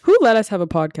let us have a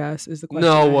podcast? Is the question.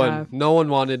 No one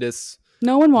wanted this.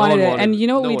 No one wanted it. And you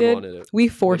know what we did? We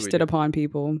forced it upon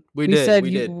people. We said,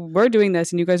 we're doing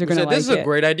this and you guys are going to like it. This is a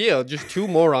great idea. Just two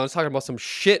morons talking about some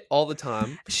shit all the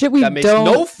time. Shit that makes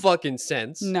no fucking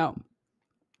sense. No.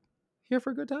 Here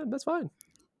for a good time. That's fine.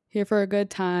 Here for a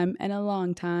good time and a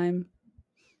long time.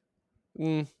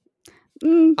 I'm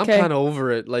kind of over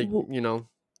it. Like, you know,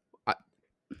 I'm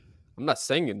not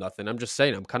saying nothing. I'm just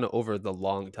saying I'm kind of over the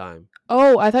long time.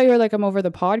 Oh, I thought you were like, I'm over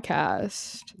the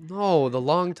podcast. No, the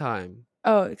long time.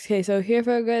 Oh, okay. So here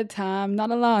for a good time, not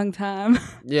a long time.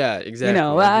 Yeah, exactly. You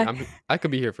know, I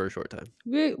could be here for a short time.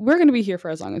 We're gonna be here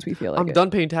for as long as we feel like I'm done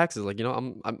paying taxes. Like, you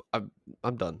know,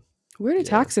 I'm done. Where do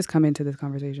taxes come into this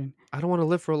conversation? I don't want to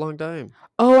live for a long time.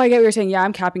 Oh, I get what you're saying. Yeah,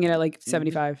 I'm capping it at like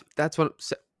 75. That's what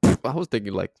I was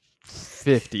thinking. Like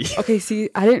 50. Okay, see,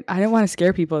 I didn't want to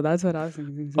scare people. That's what I was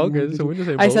thinking. Okay, so we're just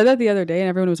saying I said that the other day, and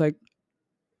everyone was like,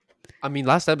 I mean,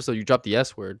 last episode you dropped the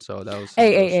S word, so that was.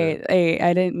 Hey!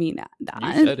 I didn't mean that.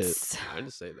 You said it. I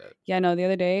didn't say that. Yeah, no. The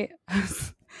other day, I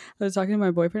was talking to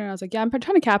my boyfriend, and I was like, "Yeah, I'm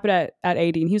trying to cap it at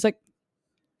 80," and he was like,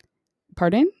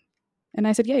 "Pardon?" And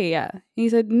I said, "Yeah." And he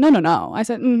said, "No." I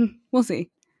said, "We'll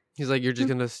see." He's like, "You're just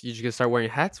gonna start wearing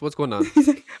hats? What's going on?" He's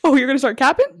like, "Oh, you're gonna start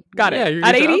capping? Got it. Yeah, you're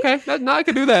at 80? Okay, no, I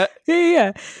can do that.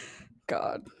 Yeah.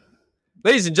 God,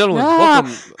 ladies and gentlemen,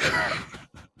 welcome.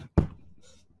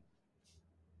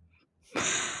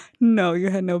 No, you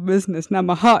had no business. Now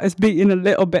my heart is beating a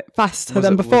little bit faster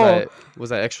than before. Was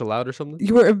that extra loud or something?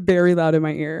 You were very loud in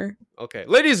my ear. Okay.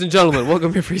 Ladies and gentlemen,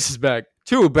 welcome your faces back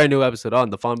to a brand new episode on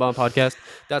the Fun Bomb Podcast.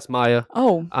 That's Maya.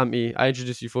 Oh. I'm me. I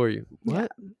introduced you for you.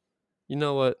 What? Yeah. You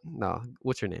know what? No.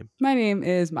 What's your name? My name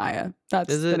is Maya.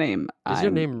 That's the name. Is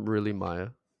your name really Maya?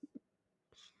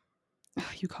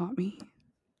 You caught me.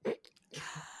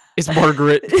 It's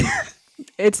Margaret.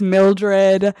 It's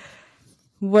Mildred.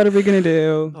 What are we going to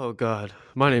do? Oh, God.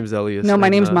 My name's Elias. No, my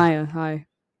name's Maya. Hi.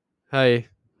 Hey.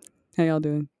 How y'all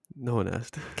doing? No one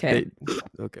asked. Okay.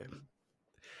 Okay.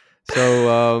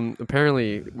 So,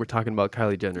 apparently, we're talking about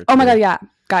Kylie Jenner. Oh, my God, yeah.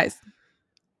 Guys,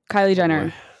 Kylie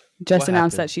Jenner just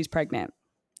announced happened? that she's pregnant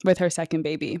with her second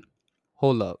baby.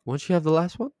 Hold up. When'd she have the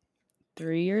last one?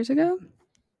 3 years ago?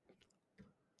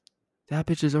 That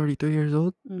bitch is already 3 years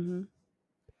old? Mm-hmm.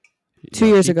 2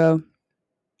 years ago.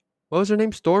 What was her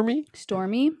name? Stormy?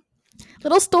 Stormy.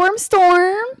 Little Storm.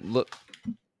 Look.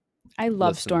 I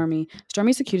love Stormy.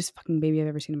 Stormy's the cutest fucking baby I've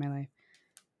ever seen in my life.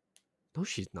 No,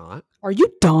 she's not. Are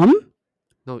you dumb?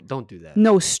 No, don't do that.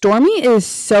 No, Stormy is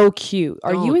so cute.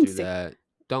 Are you insane?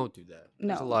 Don't do that. No.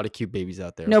 There's a lot of cute babies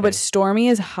out there. No, okay? But Stormy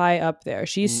is high up there.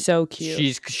 She's so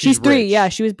cute. She's 3. rich. Yeah,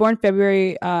 she was born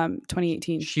February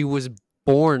 2018. She was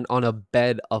born on a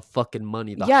bed of fucking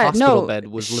money. The hospital bed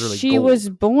was literally She gold. was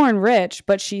born rich,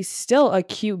 but she's still a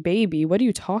cute baby. What are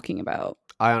you talking about?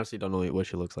 I honestly don't know what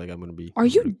she looks like. I'm gonna be. Are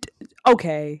you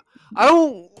okay? I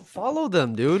don't follow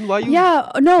them, dude. Why you?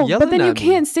 Yeah, no, but then you me?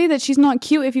 can't say that she's not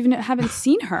cute if you haven't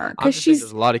seen her because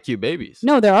there's a lot of cute babies.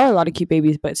 No, there are a lot of cute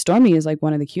babies, but Stormy is like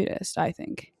one of the cutest, I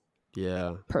think.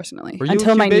 Yeah. Personally, Were you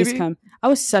until my niece baby? come, I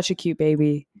was such a cute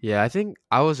baby. Yeah, I think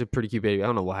I was a pretty cute baby. I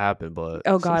don't know what happened, but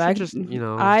oh god, I just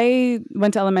I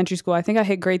went to elementary school. I think I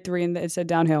hit grade 3 and it said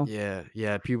downhill.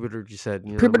 Yeah. Puberty said,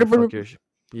 I'm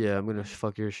gonna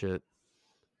fuck your shit.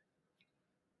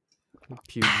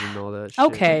 Pubes and all that shit.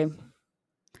 Okay.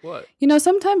 What?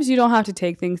 Sometimes you don't have to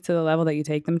take things to the level that you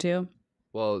take them to.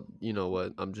 Well, you know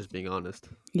what? I'm just being honest.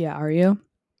 Yeah, are you?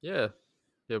 Yeah.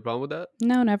 You have a problem with that?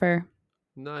 No, never.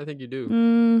 No, I think you do.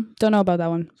 Don't know about that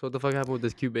one. So what the fuck happened with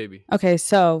this cute baby? Okay,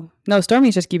 so no,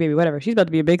 Stormy's just cute baby, whatever. She's about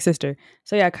to be a big sister.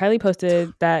 So yeah, Kylie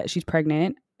posted that she's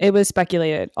pregnant. It was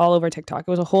speculated all over TikTok.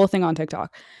 It was a whole thing on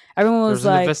TikTok. Everyone was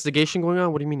like, an investigation going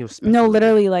on? What do you mean it was speculated? No,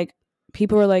 literally, like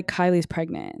people were like, Kylie's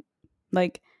pregnant.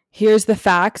 Like, here's the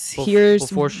facts.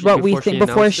 Here's what we think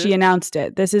before she announced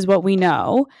it. This is what we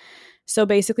know. So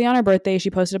basically, on her birthday, she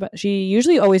posted. She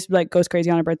usually always like goes crazy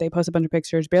on her birthday. Posts a bunch of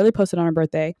pictures. Barely posted on her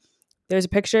birthday. There's a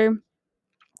picture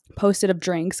posted of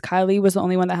drinks. Kylie was the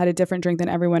only one that had a different drink than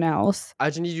everyone else. I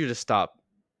just need you to stop.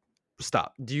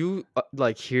 Do you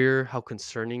hear how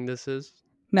concerning this is?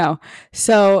 No.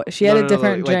 So she had a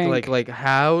different drink. Like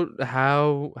how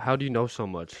do you know so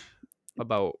much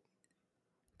about?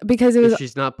 Because it was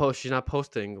she's not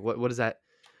posting. What does that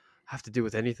have to do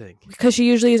with anything? Because she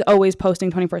usually is always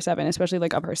posting 24/7, especially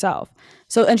like of herself.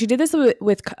 So, and she did this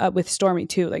with Stormy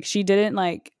too. Like she didn't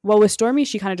with Stormy,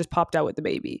 she kind of just popped out with the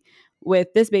baby.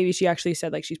 With this baby, she actually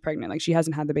said like she's pregnant. Like she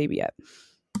hasn't had the baby yet.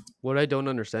 What I don't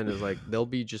understand is like they'll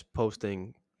be just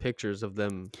posting pictures of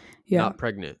them not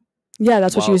pregnant. Yeah,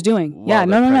 that's what she was doing. Yeah,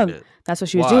 no. That's what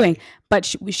she was doing. But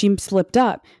she slipped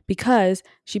up because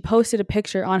she posted a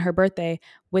picture on her birthday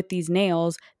with these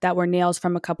nails that were nails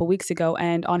from a couple weeks ago.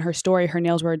 And on her story, her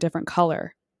nails were a different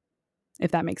color, if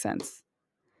that makes sense.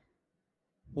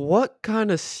 What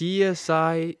kind of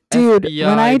CSI, dude, FBI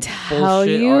when I tell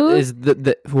you is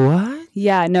the what?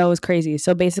 Yeah, no, it was crazy.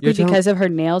 So basically because of her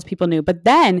nails, people knew. But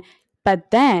then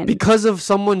because of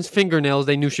someone's fingernails,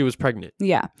 they knew she was pregnant.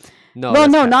 Yeah. No, well,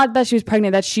 no, not that she was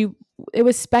pregnant. It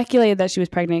was speculated that she was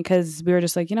pregnant because we were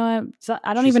just like, you know what?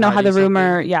 I don't even know how the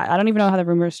rumor. Something. Yeah, I don't even know how the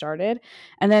rumor started.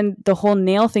 And then the whole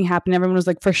nail thing happened. Everyone was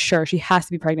like, for sure, she has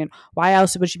to be pregnant. Why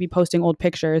else would she be posting old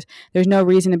pictures? There's no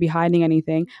reason to be hiding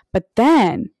anything. But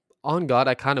then, on God,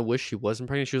 I kind of wish she wasn't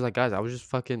pregnant. She was like, guys, I was just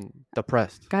fucking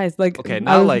depressed. Guys, like, okay,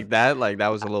 not like that. Like that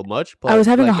was a little much. But I was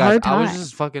having a hard time. I was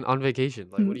just fucking on vacation.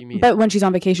 Like, what do you mean? But when she's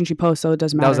on vacation, she posts, so it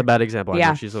doesn't matter. That was a bad example. Yeah. I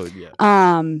know she's so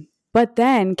yeah. But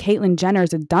then Caitlyn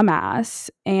Jenner's a dumbass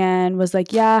and was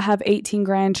like, yeah, I have 18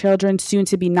 grandchildren, soon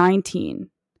to be 19.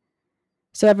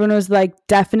 So everyone was like,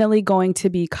 definitely going to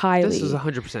be Kylie. This is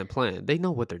 100% planned. They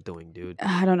know what they're doing, dude.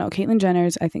 I don't know. Caitlyn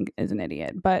Jenner's, I think, is an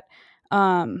idiot. But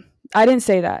I didn't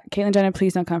say that. Caitlyn Jenner,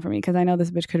 please don't come for me because I know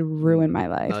this bitch could ruin my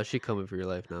life. No, she's coming for your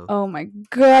life now. Oh my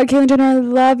God, Caitlyn Jenner, I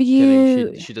love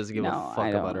you. She doesn't give a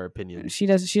fuck about her opinion. She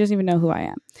doesn't even know who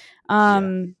I am.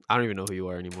 I don't even know who you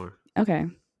are anymore. Okay.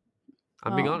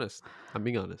 I'm being honest.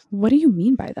 What do you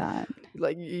mean by that?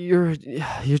 Like you're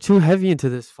too heavy into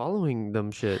this following them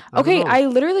shit. I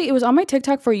literally, it was on my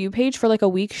TikTok For You page for like a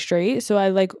week straight. So I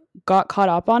like got caught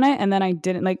up on it and then I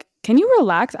didn't. Like, can you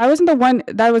relax? I wasn't the one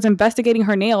that was investigating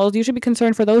her nails. You should be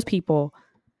concerned for those people.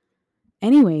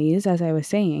 Anyways, as I was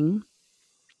saying.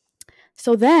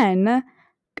 So then,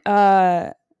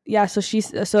 so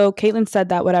Caitlyn said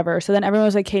that, whatever. So then everyone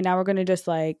was like, okay, now we're going to just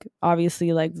like,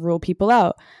 obviously like rule people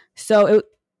out. So it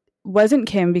wasn't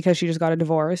Kim because she just got a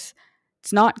divorce.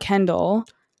 It's not Kendall.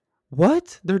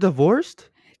 What? They're divorced?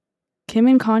 Kim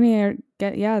and Kanye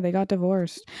they got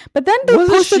divorced. But then they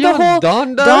posted the whole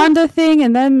Donda thing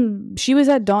and then she was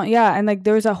at Donda. Yeah. And like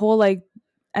there was a whole like,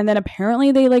 and then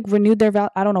apparently they like renewed their vow.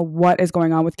 I don't know what is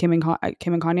going on with Kim and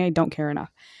Kanye. I don't care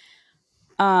enough.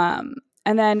 And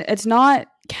then it's not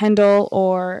Kendall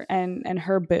and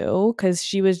her boo because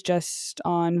she was just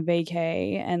on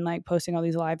vacay and like posting all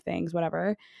these live things,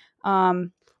 whatever. I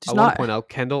want to point out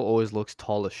Kendall always looks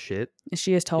tall as shit.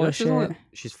 She is tall as shit.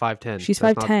 She's 5'10". She's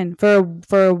 5'10".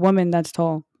 For a woman, that's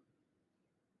tall.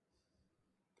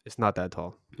 It's not that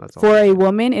tall. That's for a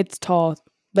woman, it's tall.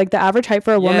 Like the average height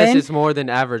for a woman. Yes, it's more than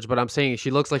average, but I'm saying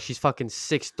she looks like she's fucking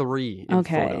 6'3" in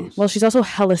photos. Well, she's also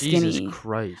hella skinny. Jesus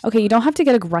Christ. Okay, you don't have to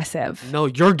get aggressive. No,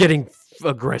 you're getting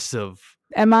aggressive.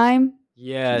 Am I?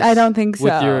 Yes. I don't think so.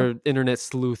 With your internet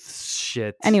sleuth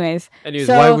shit. Anyways,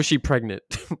 so, why was she pregnant?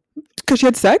 Because she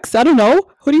had sex? I don't know.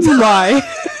 What do you mean why?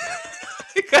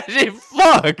 Because she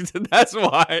fucked. That's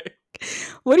why.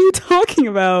 What are you talking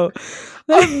about?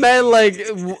 I meant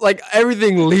like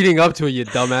everything leading up to it, you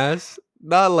dumbass.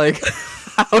 Not like,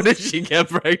 how did she get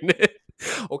pregnant?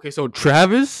 Okay, so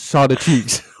Travis saw the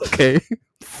cheeks. Okay.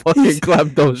 Fucking clap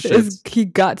those shits. He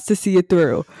got to see it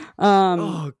through.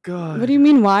 Oh, God. What do you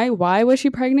mean, why? Why was she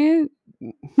pregnant?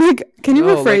 Like, can you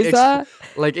rephrase that?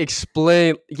 Like,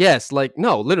 explain. Yes, like,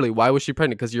 no, literally, why was she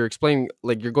pregnant? Because you're explaining,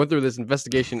 like, you're going through this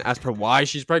investigation as per why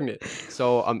she's pregnant.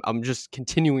 So, I'm just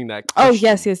continuing that question. Oh,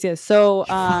 yes. So,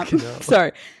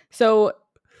 sorry. So,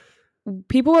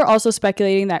 people were also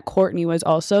speculating that Courtney was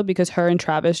also, because her and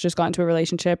Travis just got into a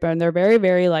relationship and they're very,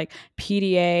 very like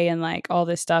PDA and like all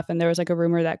this stuff. And there was like a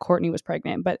rumor that Courtney was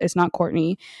pregnant, but it's not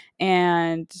Courtney.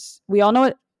 And we all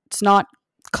know it's not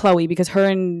Chloe because her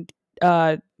and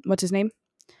what's his name?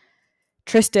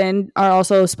 Tristan are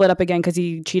also split up again because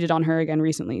he cheated on her again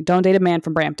recently. Don't date a man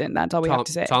from Brampton. That's all we have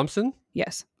to say. Thompson?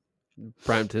 Yes.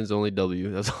 Brampton's only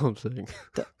W. That's all I'm saying.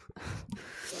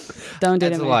 Don't date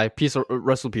That's a man. Lie. Piece of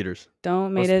Russell Peters.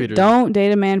 Don't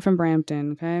date a man from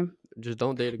Brampton, okay? Just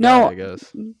don't date a guy, I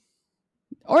guess.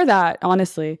 Or that,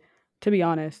 honestly. To be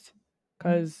honest.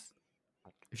 Because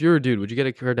if you were a dude, would you get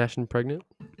a Kardashian pregnant?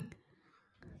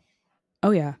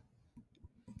 Oh, yeah.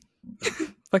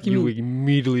 Fuck you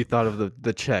immediately thought of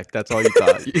the check. That's all you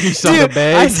thought. You saw the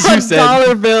bag. I saw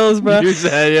dollar bills, bro. You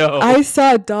said, yo. I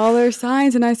saw dollar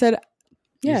signs and I said,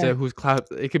 yeah. You said, who's clap?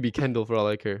 It could be Kendall for all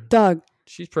I care. Doug.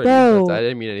 She's pregnant. I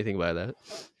didn't mean anything by that.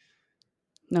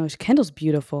 No, Kendall's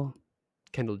beautiful.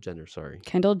 Kendall Jenner, sorry.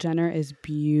 Kendall Jenner is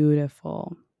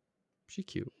beautiful. She's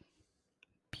cute.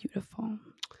 Beautiful.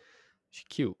 She's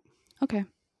cute. Okay.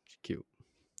 She's cute.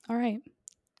 All right.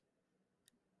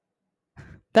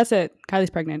 That's it. Kylie's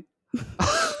pregnant.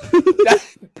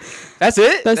 That's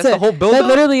it. That's the whole build. That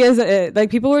literally is it.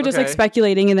 Like people were just like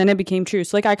speculating, and then it became true.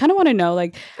 So like I kind of want to know.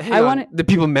 Like I want. The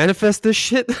people manifest this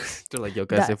shit. They're like, yo,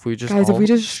 guys, if we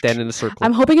just stand in a circle.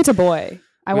 I'm hoping it's a boy.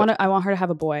 I want her to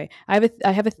have a boy. I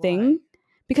have a thing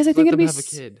because I think it'd be. Have a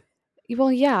kid.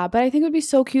 Well, yeah, but I think it would be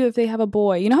so cute if they have a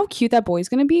boy. You know how cute that boy's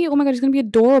gonna be? Oh my god, he's gonna be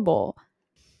adorable.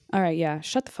 All right, yeah.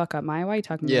 Shut the fuck up, Maya. Why are you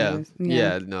talking about this?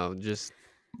 Yeah, no, just.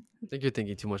 I think you're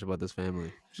thinking too much about this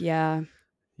family. Yeah.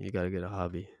 You gotta get a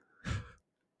hobby.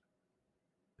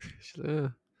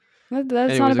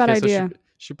 That's not a bad idea. So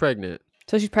she's pregnant.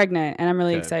 So she's pregnant, and I'm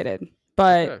really excited.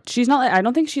 But she's not. I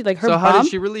don't think she like her. So how did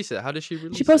she release it?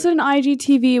 She posted an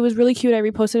IGTV. It was really cute. I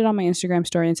reposted it on my Instagram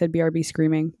story and said "BRB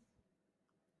screaming."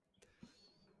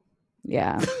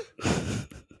 Yeah.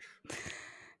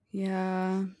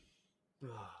 Yeah.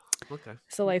 Okay.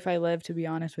 It's the life I live, to be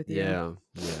honest with you.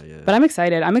 Yeah. But I'm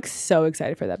excited. I'm so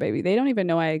excited for that baby. They don't even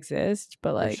know I exist,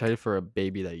 but like. I'm excited for a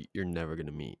baby that you're never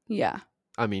gonna meet. Yeah.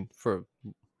 I mean, for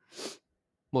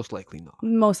most likely not.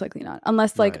 Most likely not,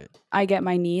 unless like I get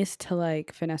my niece to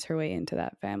like finesse her way into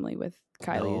that family with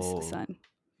Kylie's son.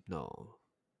 No.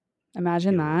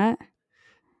 Imagine that.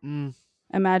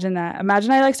 Imagine that.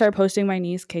 Imagine I like start posting my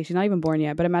niece. Okay, she's not even born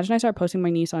yet, but imagine I start posting my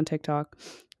niece on TikTok.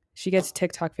 She gets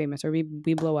TikTok famous, or we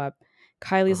blow up.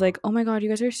 Kylie's like, oh my god, you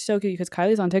guys are so cute, because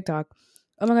Kylie's on TikTok.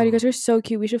 Oh my god, you guys are so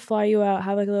cute. We should fly you out,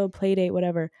 have like a little play date,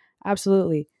 whatever.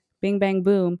 Absolutely. Bing bang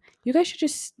boom. You guys should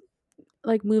just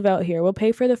like move out here. We'll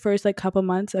pay for the first like couple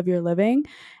months of your living,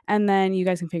 and then you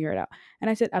guys can figure it out. And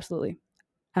I said, absolutely.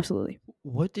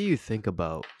 What do you think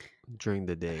about during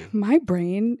the day? My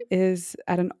brain is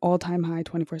at an all-time high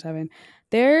 24/7.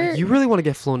 Like, you really want to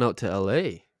get flown out to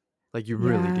LA. Like you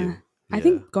really do. I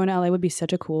think going to LA would be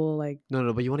such a cool like.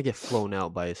 No, but you want to get flown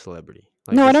out by a celebrity.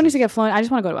 Like, no, I don't need to get flown. I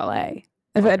just want to go to LA.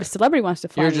 If a celebrity wants to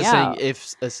fly me out. You're just saying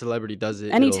if a celebrity does it.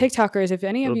 Any TikTokers, if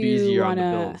any of you want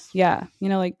to. Yeah, you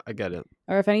know, like. I get it.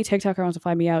 Or if any TikToker wants to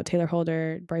fly me out, Taylor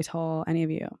Holder, Bryce Hall, any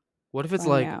of you. What if it's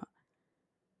like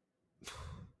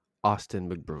Austin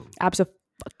McBroom?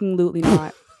 Absolutely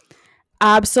not.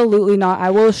 Absolutely not.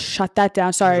 I will shut that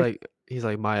down. Sorry. He's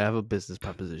like, Maya, I have a business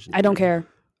proposition. I don't care.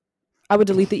 I would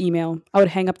delete the email. I would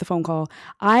hang up the phone call.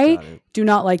 I do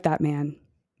not like that man.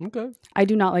 Okay. I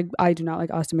do not like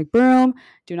Austin McBroom.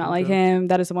 Do not like him.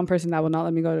 That is the one person that will not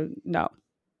let me go to.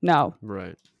 No.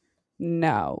 Right.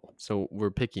 No. So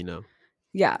we're picky now.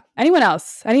 Yeah. Anyone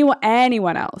else?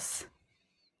 Anyone else?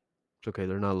 It's okay.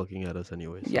 They're not looking at us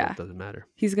anyway. So it doesn't matter.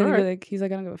 He's gonna be like, I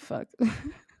don't give a fuck.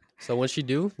 So when's she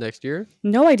due? Next year?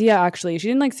 No idea, actually. She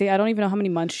didn't like say. I don't even know how many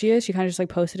months she is. She kind of just like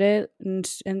posted it and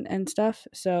stuff.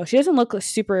 So she doesn't look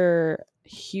super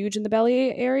huge in the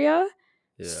belly area.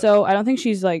 Yeah. So I don't think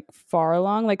she's like far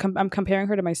along. Like I'm comparing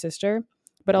her to my sister,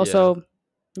 but also,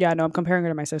 I'm comparing her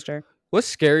to my sister. What's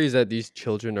scary is that these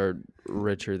children are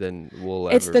richer than we'll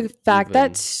ever. It's the fact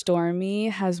that Stormy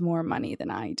has more money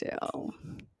than I do.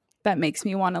 That makes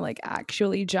me want to like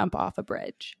actually jump off a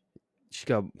bridge. She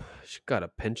got a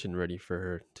pension ready for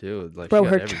her too. Like, bro,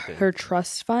 her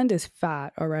trust fund is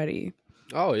fat already.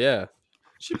 Oh yeah,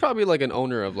 she's probably like an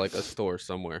owner of like a store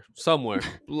somewhere. Somehow.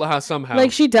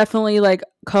 Like she definitely like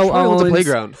co-owns a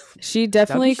playground. She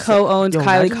definitely co-owns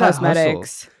Kylie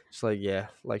Cosmetics. She's like,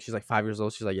 like she's like 5 years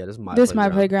old. She's like, yeah, this is my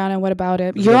playground, and what about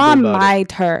it? You're on my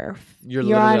turf.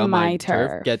 You're on my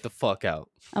turf. Get the fuck out.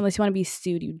 Unless you want to be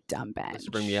sued, you dumb bitch. Let's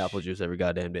bring me apple juice every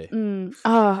goddamn day.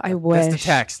 I wish. That's the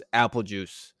tax. Apple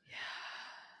juice. Yeah.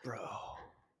 Bro.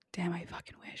 Damn, I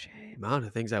fucking wish. The amount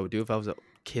of things I would do if I was a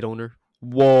kid owner.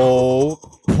 Whoa.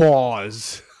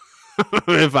 Pause.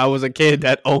 If I was a kid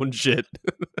that owned shit.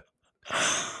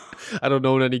 I don't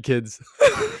own any kids.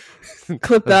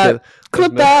 Clip that.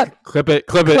 Clip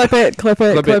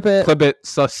it.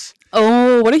 Sus.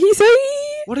 Oh, what did he say?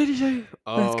 What did he say?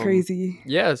 That's crazy.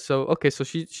 Yeah. So okay. So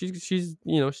she's she's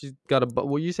got a. What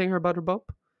were you saying about her bump?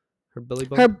 Her belly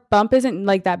bump. Her bump isn't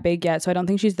like that big yet, so I don't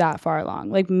think she's that far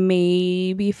along. Like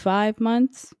maybe 5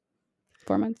 months,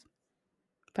 4 months,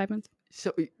 5 months.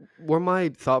 So where my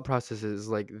thought process is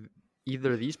like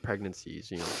either these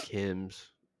pregnancies,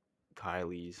 Kim's,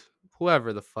 Kylie's,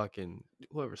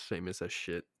 whoever's famous as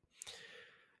shit.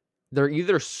 They're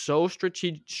either so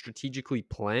strategically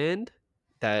planned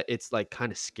that it's like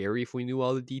kind of scary if we knew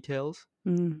all the details.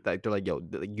 Like they're like, yo,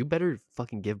 you better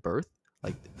fucking give birth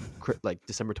like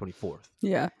December 24th.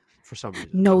 Yeah. For some reason.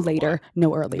 No later,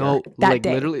 no earlier. No, that like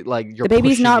day. Literally, like you're the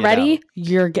baby's not ready.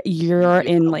 Out. You're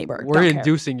in labor. We're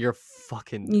inducing your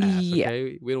fucking ass,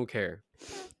 okay? We don't care.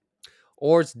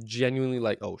 Or it's genuinely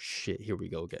like, oh shit, here we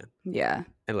go again. Yeah.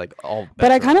 And like all.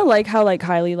 But I kind of like how like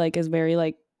Kylie like is very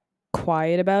like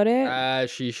quiet about it.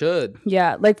 She should.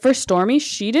 Yeah, like for Stormy,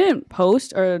 she didn't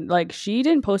post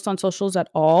on socials at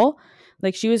all.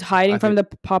 Like she was hiding from the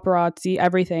paparazzi,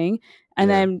 everything. And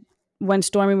then when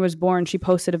Stormy was born, she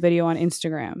posted a video on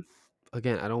Instagram.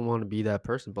 Again, I don't want to be that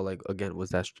person, but like, again,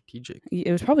 was that strategic?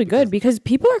 It was probably good because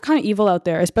people are kind of evil out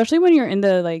there, especially when you're in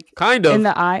the in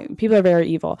the eye. People are very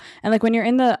evil, and like when you're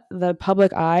in the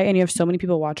public eye and you have so many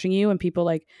people watching you and people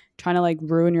like trying to like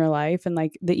ruin your life, and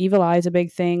like the evil eye is a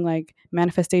big thing, like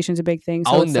manifestation's a big thing.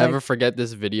 So I'll never forget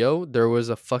this video. There was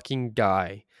a fucking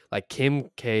guy. Like Kim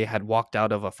K had walked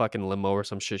out of a fucking limo or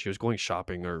some shit. She was going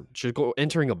shopping or she was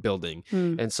entering a building,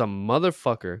 and some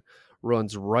motherfucker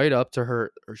runs right up to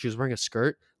her, or she was wearing a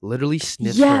skirt, literally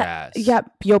sniffs her ass. Yeah,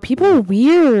 yo, people are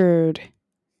weird.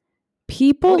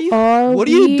 People are What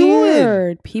are you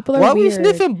doing? People are weird. Why are we weird.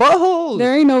 sniffing buttholes?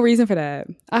 There ain't no reason for that.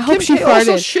 I hope she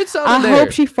farted. Shits out I of there.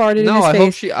 hope she farted in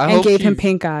his face and gave him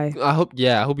pink eye. I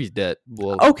hope he's dead.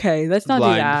 Well, okay, let's not do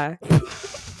that.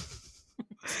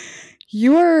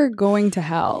 You are going to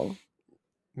hell.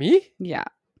 Me? Yeah.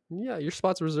 Yeah, your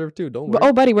spot's reserved too. Don't worry.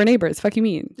 Oh, buddy, we're neighbors. Fuck you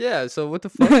mean? Yeah. So what the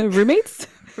fuck? Roommates?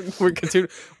 We're continue.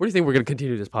 What do you think we're gonna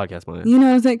continue this podcast, Maya? You know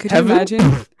what I'm saying? Could you imagine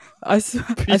us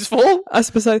peaceful? Us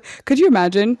beside? Could you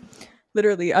imagine,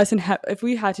 literally, us in if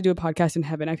we had to do a podcast in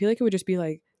heaven? I feel like it would just be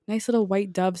like nice little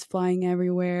white doves flying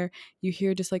everywhere. You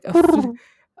hear just like a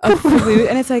flute,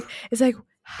 and it's like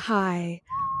hi,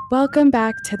 welcome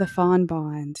back to the Fawn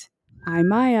Bond. I'm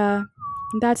Maya.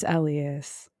 That's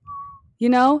Elias. You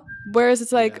know? Whereas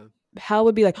it's like, hell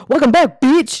would be like, welcome back,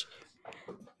 bitch.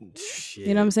 Shit,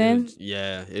 you know what I'm saying?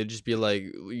 It'd just be like,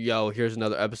 yo, here's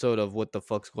another episode of what the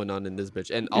fuck's going on in this bitch.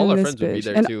 And all our friends would be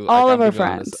there too. All of our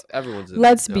friends. Everyone's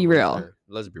Let's be real. There.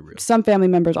 Let's be real. Some family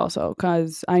members also,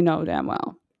 because I know damn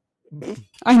well.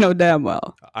 I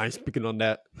ain't speaking on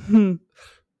that.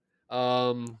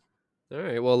 All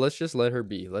right, well, let's just let her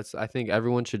be. I think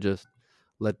everyone should just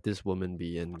let this woman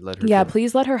be and let her. Yeah,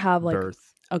 please let her have like birth.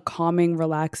 A calming,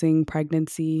 relaxing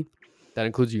pregnancy. That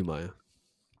includes you, Maya.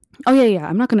 Oh yeah.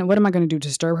 I'm not gonna. What am I gonna do?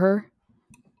 Disturb her?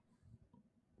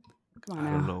 Come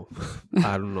on now.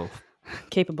 I don't know.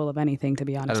 Capable of anything, to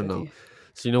be honest. I don't know.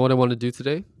 So you know what I want to do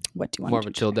today? What do you want? More of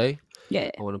a chill day. Yeah.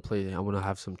 I want to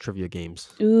have some trivia games.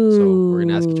 Ooh. So we're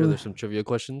gonna ask each other some trivia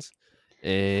questions.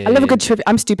 And I love a good trivia.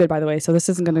 I'm stupid, by the way, so this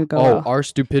isn't gonna go. Oh, our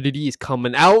stupidity is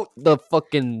coming out the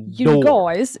fucking you door.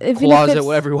 Guys, closet,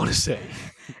 whatever you want to say.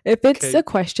 If it's a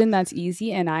question that's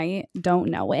easy and I don't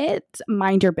know it,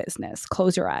 mind your business.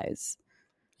 Close your eyes.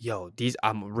 Yo,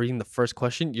 I'm reading the first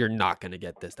question. You're not gonna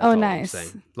get this. That's all nice. I'm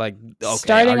saying. Like, okay,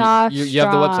 starting off. You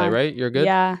have the website, right? You're good.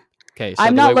 Yeah. Okay. So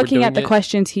I'm not looking at the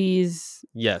questions he's.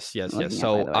 Yes.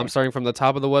 So I'm starting from the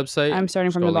top of the website. I'm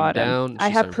starting from the bottom. Down, I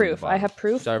have proof. I have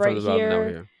proof right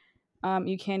here. Here.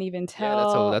 You can't even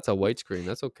tell. Yeah, that's a white screen.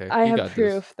 That's okay. I have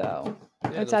proof though.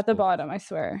 Yeah, it's at the bottom. I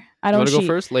swear. I don't cheat. You want to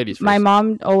go first, ladies? First. My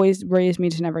mom always raised me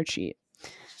to never cheat.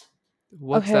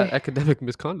 What's that academic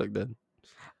misconduct then?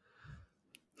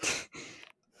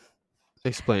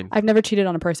 Explain. I've never cheated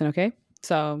on a person. Okay,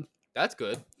 so that's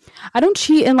good. I don't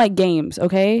cheat in like games.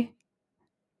 Okay,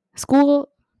 school.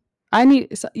 You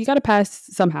got to pass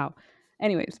somehow.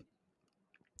 Anyways.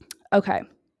 Okay.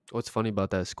 What's funny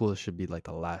about that? School should be like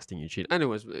the last thing you cheat.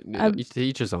 Anyways,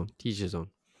 each his own. Teach his own.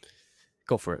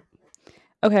 Go for it.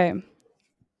 Okay.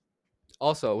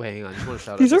 Also, wait, hang on. I just want to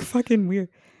shout out. These are fucking weird.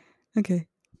 Okay.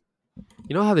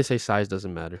 You know how they say size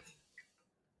doesn't matter?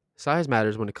 Size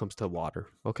matters when it comes to water,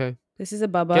 okay? This is a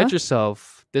Bubba. Get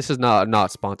yourself. This is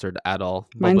not sponsored at all.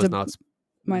 Mine's a Bubba.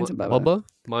 Bubba?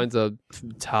 Mine's a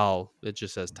towel. It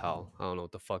just says towel. I don't know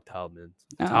what the fuck towel means.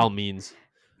 Oh. Towel means.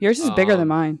 Yours is bigger than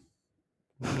mine.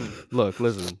 Look,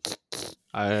 listen.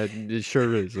 It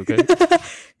sure is, okay?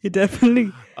 It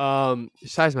definitely.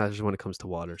 Size matters when it comes to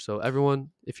water. So everyone,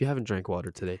 if you haven't drank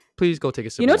water today, please go take a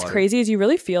sip. You know what's crazy is you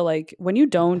really feel like when you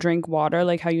don't drink water,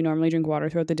 like how you normally drink water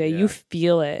throughout the day, you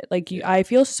feel it. Like I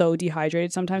feel so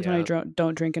dehydrated sometimes when I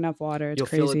don't drink enough water. It's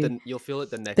crazy. You'll feel it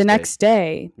the next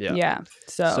day. Yeah.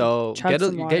 So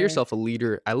get yourself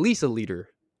at least a liter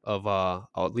of a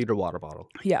liter water bottle.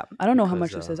 Yeah, I don't know how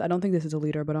much this is. I don't think this is a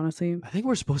liter, but honestly, I think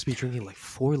we're supposed to be drinking like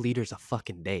 4 liters a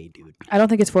fucking day, dude. I don't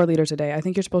think it's 4 liters a day. I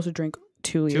think you're supposed to drink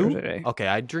 2 liters a day. Okay,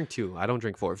 I drink 2. I don't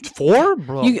drink 4. 4,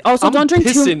 bro. You also don't drink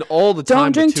all the time.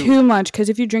 Don't drink too much because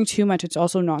if you drink too much, it's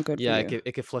also not good. Yeah, for you.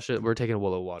 it could flush it. We're taking a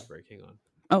Willow water break. Hang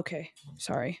on. Okay,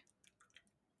 sorry.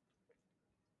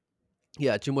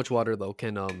 Yeah, too much water though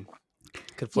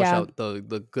could flush out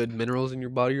the good minerals in your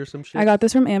body or some shit. I got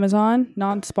this from Amazon,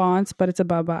 non-sponsed, but it's a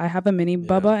Bubba. I have a mini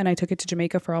Bubba and I took it to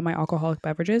Jamaica for all my alcoholic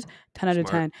beverages. 10 out of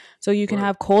 10. So you can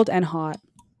have cold and hot.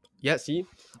 Yeah, see,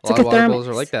 A lot of water bottles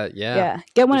are like that. Yeah. Yeah.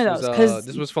 Get one of those. Because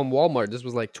this was from Walmart. This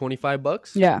was like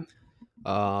 $25. Yeah.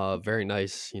 Very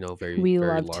nice. Very we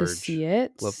very love large. to see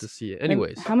it. Love to see it.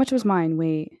 Anyways, how much was mine?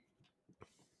 Wait,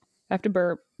 I have to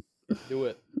burp. Do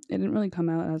it. It didn't really come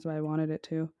out as I wanted it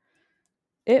to.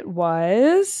 It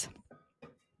was,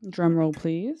 drum roll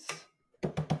please,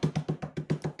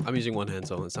 I'm using one hand,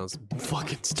 so it sounds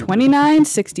fucking stupid.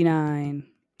 $29.69.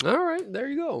 All right, there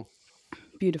you go.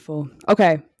 Beautiful.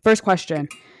 Okay, first question.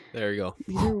 There you go.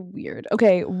 These are weird.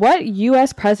 Okay, what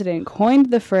U.S. president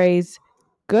coined the phrase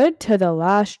 "good to the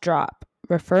last drop,"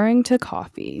 referring to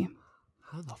coffee?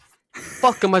 How the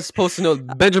fuck am I supposed to know?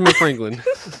 Benjamin Franklin.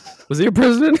 Was he a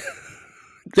president?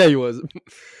 Yeah, he was.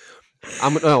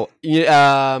 I'm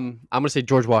gonna say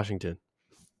George Washington.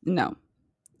 No.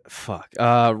 Fuck.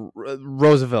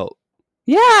 Roosevelt.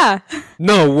 Yeah.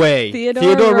 No way.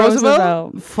 Theodore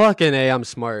Roosevelt. Fucking A, I'm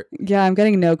smart. Yeah, I'm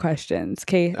getting no questions.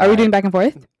 Okay, are we doing back and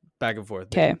forth? Back and forth.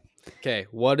 Okay. Okay.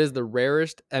 What is the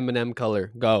rarest M&M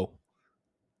color? Go.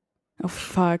 Oh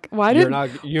fuck! Why did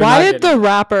the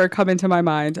rapper come into my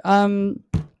mind? That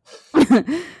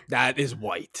is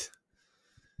white.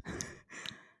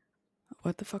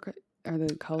 What the fuck are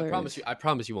the colors? I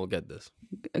promise you won't get this.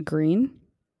 Green?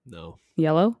 No.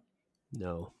 Yellow?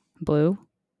 No. Blue?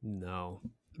 No.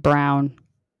 Brown?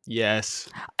 Yes.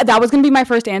 That was gonna be my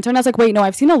first answer, and I was like, wait, no,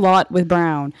 I've seen a lot with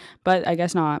brown, but I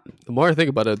guess not. The more I think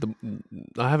about it,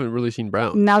 I haven't really seen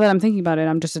brown. Now that I'm thinking about it,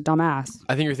 I'm just a dumbass.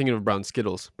 I think you're thinking of brown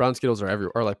Skittles. Brown Skittles are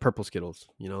everywhere, or like purple Skittles.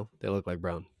 They look like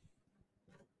brown.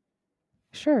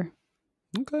 Sure.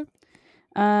 Okay.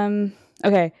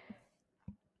 Okay.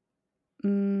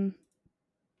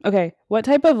 Okay. What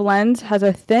type of lens has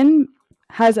a thin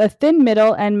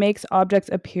middle and makes objects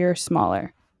appear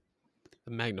smaller? A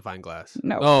magnifying glass.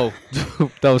 No. Oh,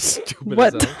 that was stupid.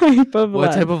 What type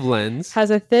of lens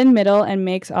has a thin middle and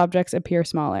makes objects appear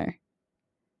smaller?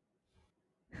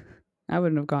 I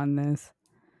wouldn't have gotten this.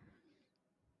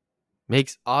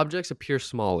 Makes objects appear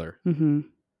smaller. Mm-hmm.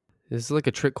 Is this like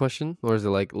a trick question, or is it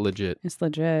like legit? It's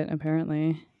legit,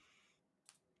 apparently.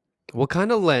 What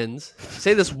kind of lens?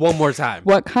 Say this one more time.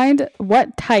 What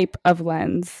type of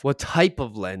lens? What type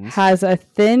of lens has a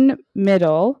thin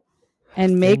middle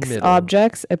and makes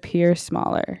objects appear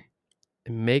smaller?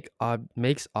 Makes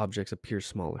objects appear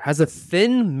smaller. Has a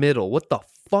thin middle. What the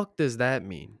fuck does that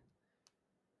mean?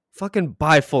 Fucking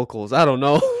bifocals. I don't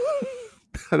know.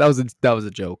 that was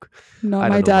a joke. Not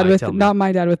my dad with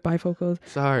bifocals.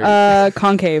 Sorry.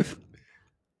 Concave.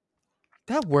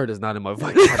 That word is not in my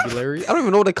vocabulary. I don't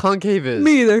even know what a concave is.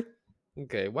 Me either.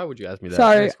 Okay, why would you ask me that?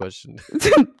 Sorry. Next question.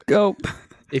 Go.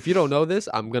 If you don't know this,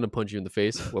 I'm gonna punch you in the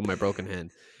face with my broken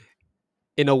hand.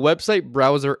 In a website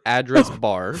browser address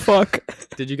bar. Fuck.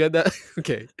 Did you get that?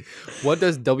 Okay. What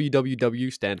does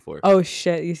www stand for? Oh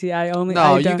shit! You see,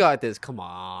 you got this. Come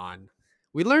on.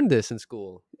 We learned this in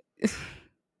school.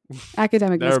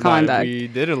 Academic misconduct. We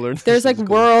didn't learn. There's like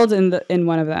world in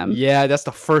one of them. Yeah, that's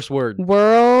the first word.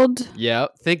 World. Yeah,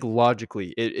 think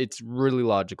logically. It's really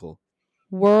logical.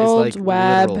 World, like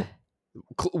web. Literal.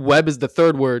 Web is the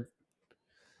third word.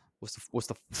 What's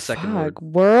the second word?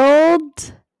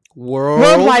 World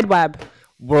Wide Web.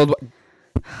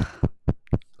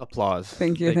 Applause.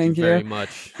 Thank you very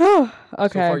much. Oh,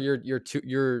 okay. So far you're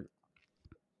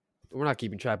we're not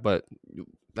keeping track, but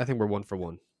I think we're 1 for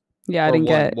 1. Yeah, I didn't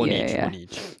get one each.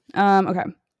 Okay.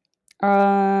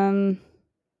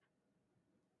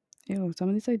 Ew, some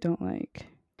of these I don't like.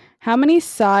 How many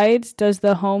sides does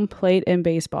the home plate in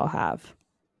baseball have?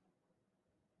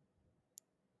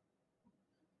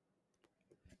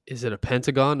 Is it a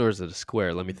pentagon or is it a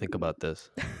square? Let me think about this.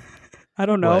 I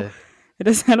don't know. What? It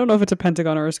is. I don't know if it's a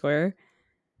pentagon or a square.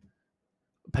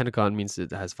 Pentagon means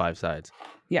it has 5 sides.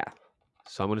 Yeah.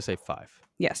 So I'm going to say 5.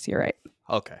 Yes, you're right.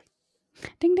 Okay.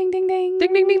 Ding, ding, ding, ding.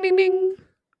 Ding, ding, ding, ding, ding.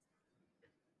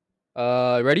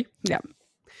 Ready? Yeah.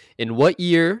 In what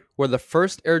year were the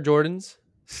first Air Jordans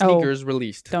sneakers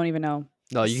released? Don't even know.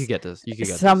 No, you could get this. You could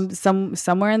get this.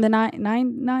 Somewhere in the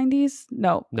 90s?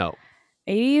 No.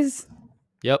 80s?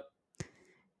 Yep.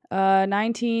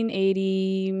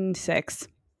 1986.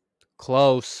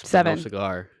 Close. 7. No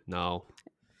cigar. No.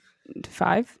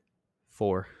 5?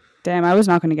 4. Damn, I was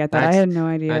not going to get that. I had no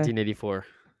idea. 1984.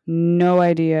 No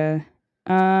idea.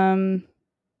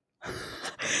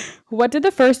 What did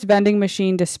the first vending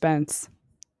machine dispense?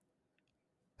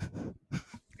 I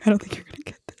don't think you're going to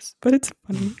get this, but it's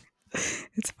funny.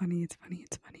 It's funny.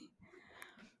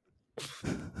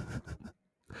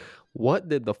 What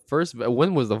did the first...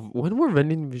 When were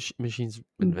vending machines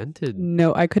invented?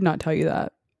 No, I could not tell you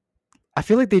that. I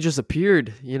feel like they just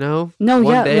appeared, No, One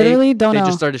day, literally don't know. They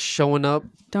just started showing up.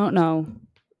 Don't know.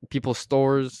 people's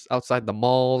stores, outside the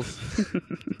malls.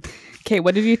 Okay,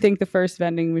 what did you think the first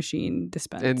vending machine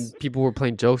dispensed? And people were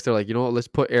playing jokes. They're like, you know what? Let's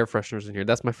put air fresheners in here.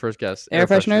 That's my first guess. Air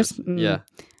fresheners? Yeah.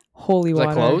 Holy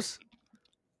water. Is that close?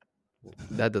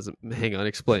 That doesn't. Hang on.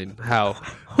 Explain. How?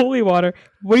 Holy water.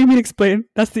 What do you mean explain?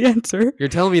 That's the answer. You're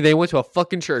telling me they went to a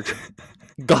fucking church,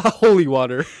 got holy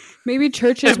water. Maybe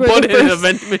churches were the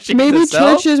first. Maybe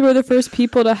churches were the first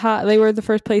people to have. They were the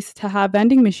first place to have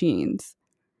vending machines.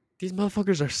 These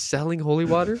motherfuckers are selling holy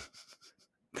water.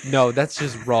 No, that's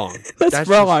just wrong. That's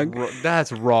wrong.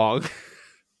 That's wrong.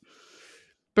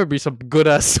 Better be some good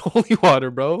ass holy water,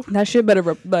 bro. That shit better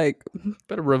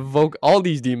better revoke all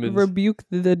these demons. Rebuke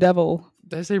the devil.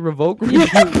 Did I say revoke?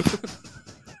 Yeah.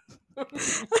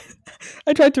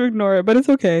 I tried to ignore it, but it's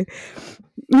okay.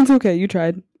 It's okay. You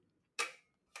tried.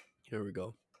 Here we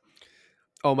go.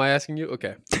 Oh, am I asking you?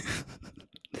 Okay.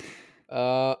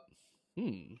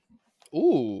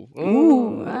 Ooh. I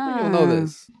think you'll know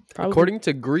this. Probably. According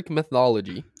to Greek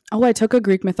mythology. Oh, I took a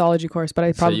Greek mythology course, but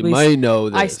I probably you might know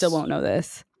this. I still won't know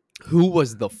this. Who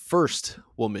was the first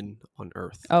woman on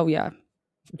Earth? Oh yeah.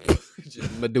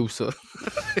 Medusa.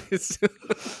 It's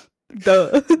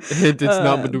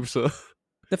not Medusa.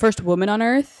 The first woman on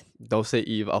Earth? Don't say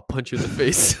Eve. I'll punch you in the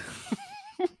face.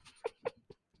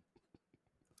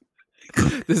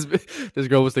 This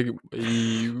girl was thinking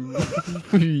Eve.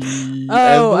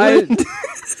 Oh,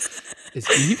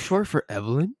 Is Eve short for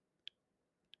Evelyn?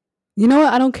 You know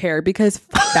what? I don't care because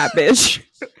fuck that bitch.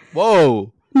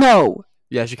 Whoa. No.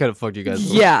 Yeah, she kind of fucked you guys.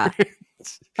 Yeah.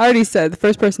 I already said the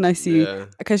first person I see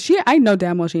because I know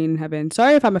damn well she ain't in heaven.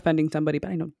 Sorry if I'm offending somebody, but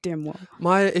I know damn well.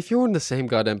 Maya, if you were in the same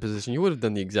goddamn position, you would have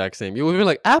done the exact same. You would have been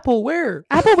like, Apple, where?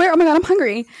 Apple, where? Oh my god, I'm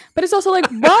hungry. But it's also like,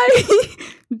 why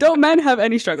don't men have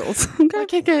any struggles?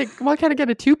 Okay. Why can't I get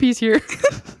a 2-piece here?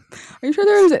 Are you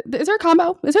sure is there a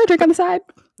combo? Is there a drink on the side?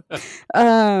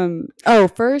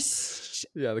 First.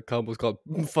 Yeah, the combo's called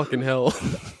fucking hell.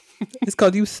 It's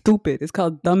called you stupid. It's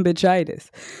called dumb bitchitis.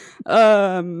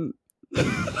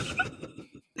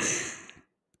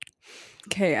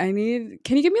 Okay,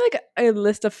 can you give me like a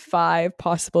list of 5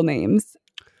 possible names?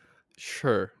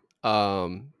 Sure.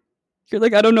 You're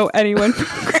like, I don't know anyone.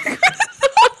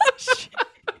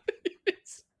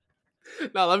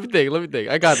 No, let me think.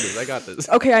 I got this.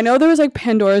 Okay, I know there was like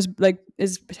Pandora's, like,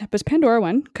 was Pandora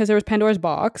one? Because there was Pandora's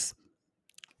box.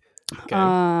 Okay.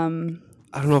 I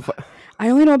don't know if I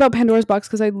only know about Pandora's box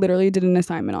because I literally did an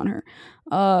assignment on her.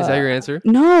 Is that your answer?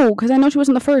 No, because I know she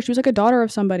wasn't the first. She was like a daughter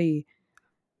of somebody.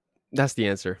 That's the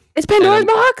answer. It's Pandora's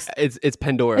box. It's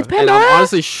Pandora. It's Pandora. And I'm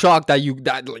honestly shocked that you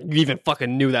even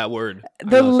fucking knew that word.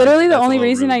 The only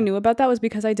reason I knew about that was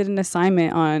because I did an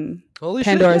assignment on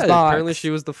Pandora's box. Apparently, she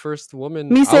was the first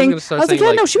woman. I was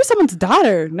like, no, she was someone's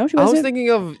daughter. No, she wasn't. I was thinking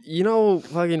of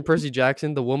fucking Percy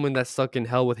Jackson, the woman that's stuck in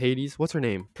hell with Hades. What's her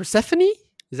name? Persephone.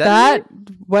 Is that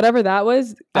whatever that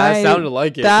was? That sounded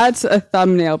like it. That's a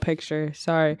thumbnail picture.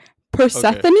 Sorry,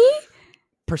 Persephone. Okay.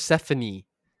 Persephone.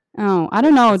 Oh, I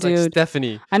don't know, it's dude. Like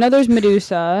Stephanie. I know there's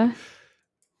Medusa.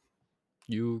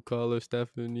 You call her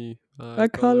Stephanie. I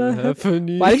call her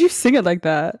Stephanie. Why did you sing it like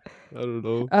that? I don't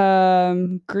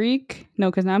know. Greek? No,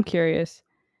 because now I'm curious.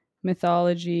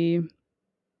 Mythology.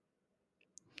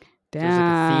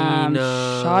 Damn.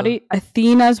 Shoddy.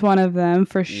 Athena's one of them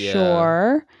for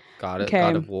sure. Got it. Okay.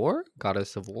 God of War?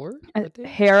 Goddess of War?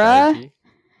 Hera?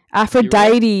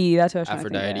 Aphrodite. That's what I was trying to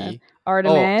think of.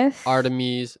 Artemis. Oh,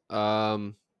 Artemis.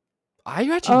 I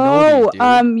actually know these,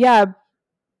 dude. Yeah.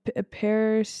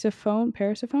 Persephone?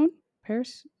 Persephone.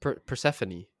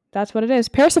 That's what it is.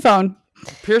 Persephone.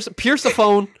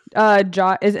 Persephone. I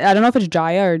don't know if it's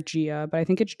Jaya or Gia, but I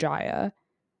think it's Jaya.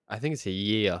 I think it's a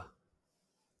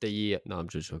The year. No, I'm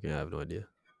just joking. I have no idea.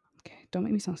 Okay, don't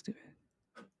make me sound stupid.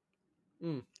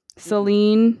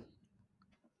 Selene.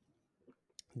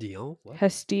 Dion? What?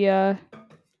 Hestia.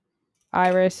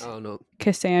 Iris. I don't know.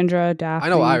 Cassandra. Daphne. I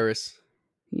know Iris.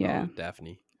 Yeah.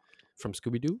 Daphne. From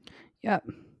Scooby-Doo? Yep.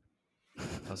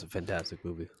 That was a fantastic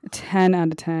movie. 10 out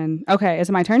of 10. Okay, is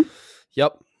it my turn?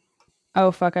 Yep.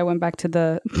 Oh, fuck. I went back to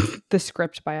the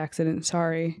script by accident.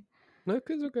 Sorry. No,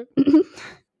 it's okay.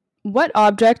 What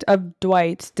object of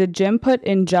Dwight's did Jim put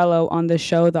in Jell-O on the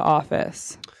show The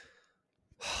Office?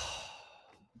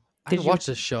 I didn't watch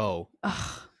the show.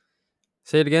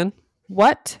 Say it again.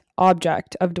 What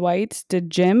object of Dwight's did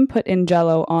Jim put in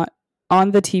Jell-O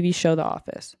on the TV show The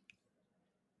Office?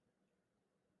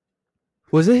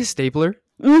 Was it his stapler?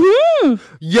 Mm-hmm.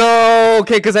 Yo,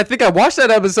 okay, because I think I watched that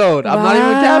episode. I'm not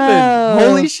even capping.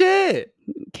 Holy shit.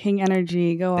 King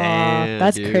energy, go Damn, off.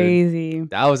 That's dude. Crazy.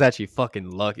 That was actually fucking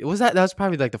lucky. That was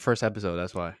probably like the first episode,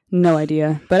 that's why. No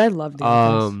idea, but I loved it.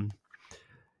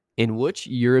 In which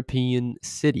European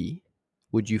city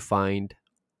would you find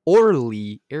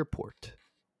Orly Airport?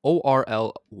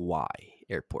 Orly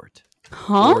Airport.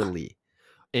 Huh? Orly.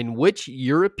 In which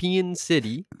European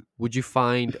city would you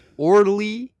find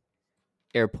Orly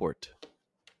Airport?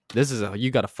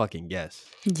 You gotta fucking guess.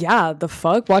 Yeah, the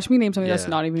fuck? Watch me name something that's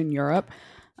not even in Europe.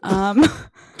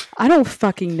 I don't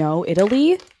fucking know.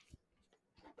 Italy?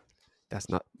 That's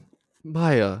not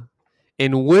Maya.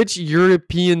 In which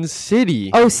European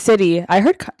city? Oh, city. I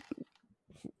heard.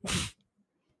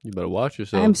 You better watch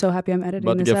yourself. I'm so happy I'm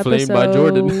editing this episode. Flamed by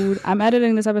Jordan. I'm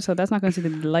editing this episode. That's not going to see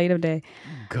the light of day.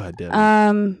 God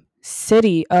damn.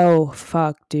 City. Oh,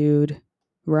 fuck, dude.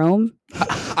 Rome?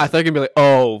 I thought you'd be like,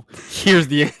 oh, here's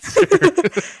the answer.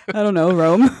 I don't know.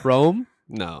 Rome? Rome?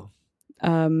 No.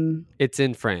 It's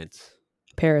in France.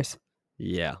 Paris.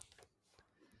 Yeah.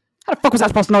 How the fuck was I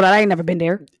supposed to know that? I ain't never been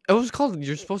there. It was called.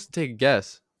 You're supposed to take a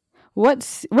guess.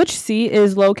 Which sea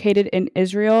is located in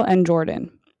Israel and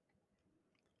Jordan?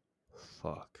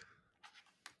 Fuck.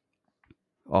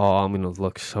 Oh, I'm gonna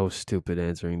look so stupid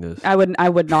answering this. I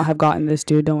would not have gotten this,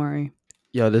 dude. Don't worry.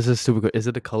 Yo, this is stupid. Is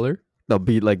it a color? No,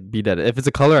 be that. If it's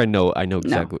a color, I know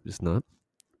exactly what it's not.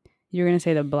 You're gonna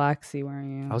say the Black Sea,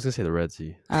 weren't you? I was gonna say the Red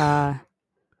Sea.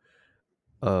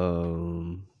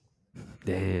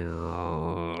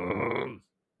 Damn.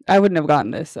 I wouldn't have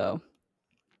gotten this, so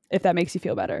if that makes you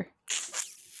feel better.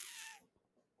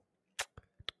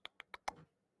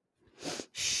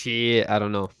 Shit, I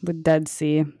don't know. The Dead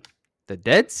Sea. The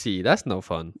Dead Sea? That's no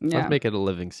fun. Yeah. Let's make it a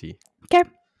living sea. Okay.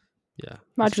 Yeah.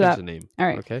 Roger that. The name. All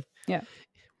right. Okay. Yeah.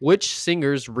 Which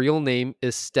singer's real name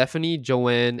is Stephanie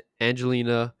Joanne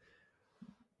Angelina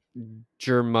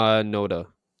Germanotta?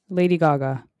 Lady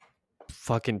Gaga.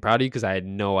 Fucking proud of you because I had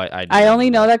no idea. I only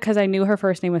know that because I knew her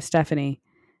first name was Stephanie.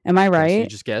 Am I right? So you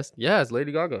just guessed? Yeah, it's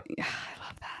Lady Gaga. Yeah, I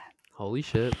love that. Holy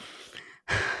shit.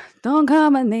 Don't call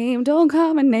my name,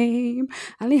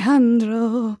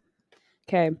 Alejandro.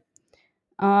 Okay.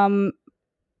 Why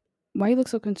you look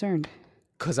so concerned?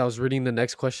 Because I was reading the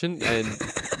next question and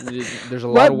there's a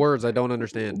lot of words I don't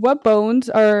understand. What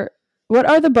are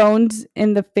the bones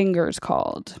in the fingers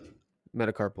called?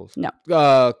 Metacarpals. No.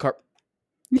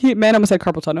 Man, I almost said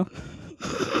carpal tunnel.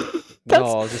 No,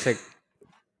 I was just like,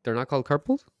 they're not called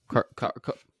carpals?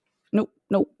 Nope.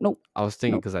 I was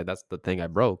thinking because that's the thing I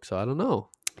broke, so I don't know.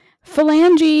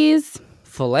 Phalanges.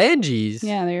 Phalanges?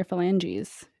 Yeah, they're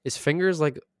phalanges. Is fingers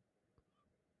like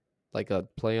a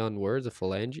play on words, a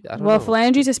phalange? I don't know.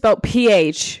 Phalanges is spelled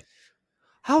PH.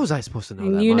 How was I supposed to know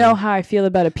and that? You know how I feel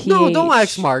about a PH. No, don't act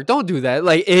smart. Don't do that.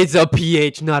 Like, it's a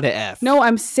PH, not an F. No,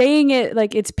 I'm saying it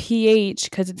like it's PH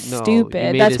because it's stupid.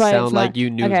 You made That's it why sound it's like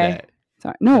you knew that.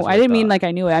 Sorry. No, I didn't mean like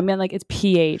I knew it. I meant like it's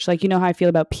PH. Like, you know how I feel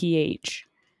about PH.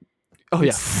 Oh,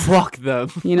 yeah. Fuck them.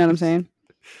 You know what I'm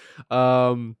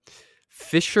saying?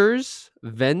 Fissures,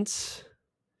 vents.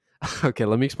 Okay,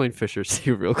 let me explain fissures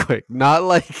to you real quick. Not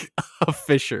like a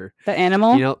fissure. The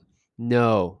animal? You know?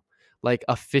 No. Like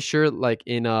a fissure, like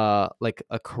in a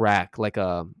crack, like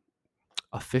a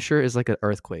fissure is like an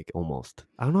earthquake almost.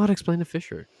 I don't know how to explain a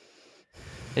fissure.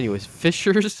 Anyways,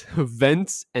 fissures,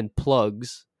 vents, and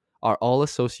plugs are all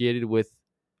associated with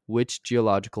which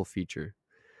geological feature?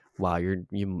 Wow,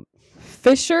 you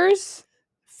fissures?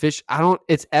 It's Fissures.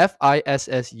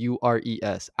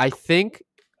 I think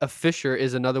a fissure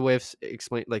is another way of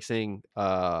saying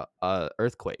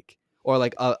earthquake. Or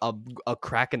like a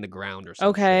crack in the ground or something.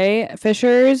 Okay, shit.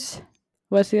 Fissures.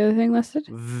 What's the other thing listed?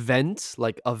 Vents,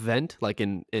 like a vent, like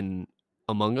in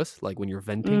Among Us, like when you're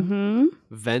venting. Mm-hmm.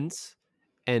 Vents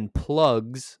and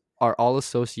plugs are all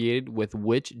associated with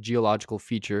which geological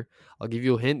feature? I'll give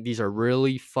you a hint. These are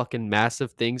really fucking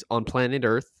massive things on planet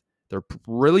Earth. They're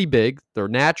really big. They're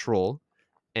natural,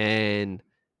 and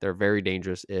they're very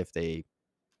dangerous if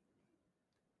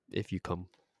you come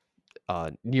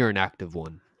near an active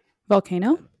one.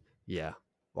 Volcano? Yeah.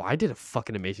 Well, I did a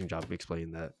fucking amazing job of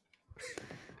explaining that.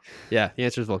 Yeah, the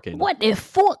answer is volcano. What the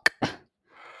fuck?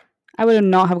 I would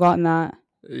not have gotten that.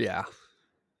 Yeah.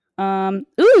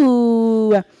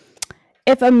 Ooh.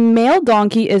 If a male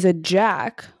donkey is a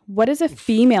jack, what is a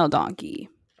female donkey?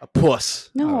 A puss.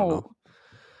 No.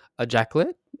 A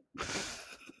jacklet?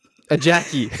 A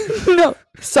Jackie. No.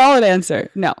 Solid answer.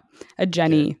 No. A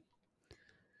Jenny.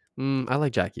 Yeah. I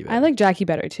like Jackie better. I like Jackie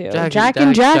better too. Jack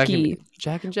and Jackie.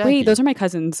 Jack and Jackie. Wait, those are my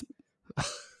cousins.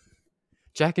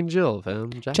 Jack and Jill,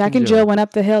 fam. Jack and Jill went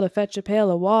up the hill to fetch a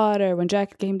pail of water. When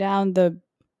Jack came down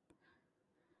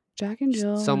Jack and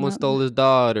Jill. Someone stole his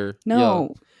daughter. No.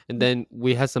 Yo. And then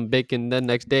we had some bacon the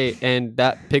next day, and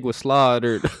that pig was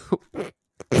slaughtered.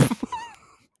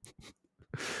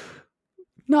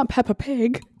 Not Peppa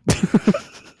Pig.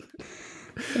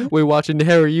 We're watching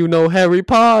Harry. You know Harry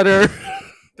Potter.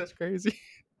 That's crazy.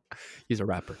 He's a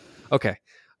rapper. Okay.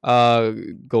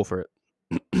 Go for it.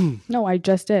 No, I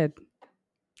just did.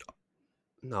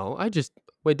 No,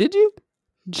 wait, did you?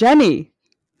 Jenny.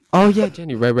 Oh yeah,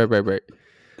 Jenny. Right.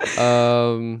 Jack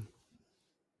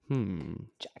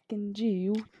and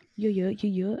Jill.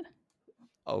 Yeah.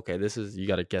 Okay, you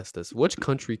gotta guess this. Which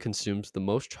country consumes the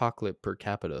most chocolate per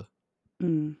capita?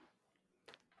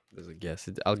 There's a guess.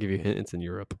 I'll give you a hint. It's in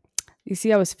Europe. You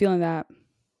see, I was feeling that.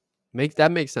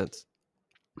 That makes sense.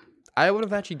 I would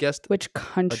have actually guessed which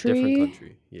country? A different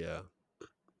country. Yeah.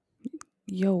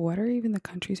 Yo, what are even the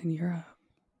countries in Europe?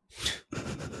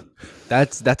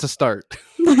 That's a start.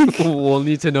 We'll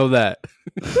need to know that.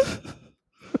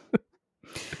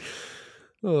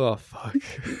 Oh fuck.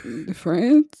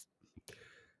 France?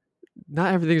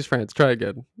 Not everything is France. Try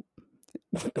again.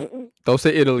 Don't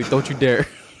say Italy. Don't you dare.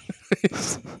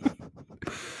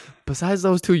 Besides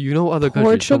those two, you know other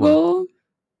countries. Portugal?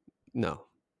 No.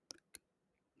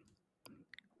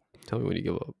 Tell me when you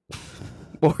give up.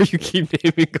 Or you keep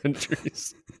naming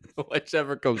countries.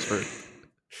 Whichever comes first.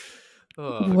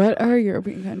 Oh, what are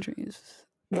European countries?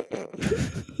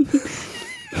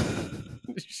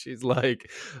 She's like,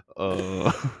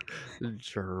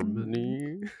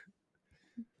 Germany.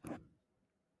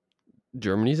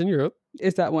 Germany's in Europe.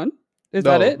 Is that one? Is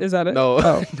that it?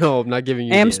 No, no, I'm not giving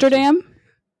you Amsterdam?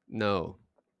 No.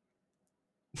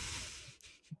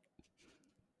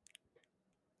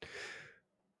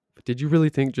 Did you really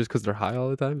think just because they're high all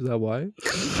the time? Is that why?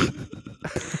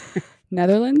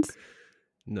 Netherlands?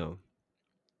 No.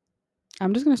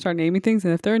 I'm just going to start naming things,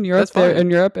 and if they're in Europe, they're in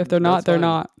Europe. If they're not, they're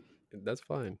not. That's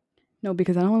fine. No,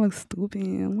 because I don't want to look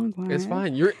stupid. It's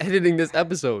fine. You're editing this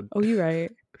episode. Oh, you're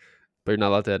right. But you're not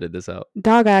allowed to edit this out.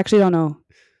 Dog, I actually don't know.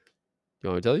 You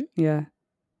want me to tell you? Yeah.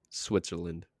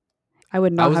 Switzerland. I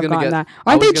would not have gotten that.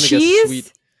 Aren't they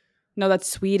cheese? No,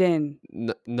 that's Sweden.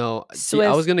 No. See,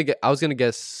 I was gonna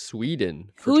guess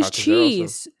Sweden. Who's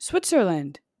cheese?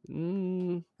 Switzerland.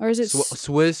 Or is it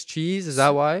Swiss cheese? Is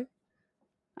that why?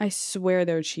 I swear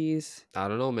they're cheese. I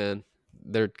don't know, man.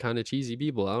 They're kind of cheesy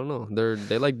people. I don't know.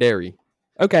 They like dairy.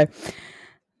 Okay.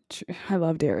 I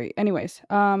love dairy. Anyways,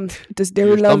 does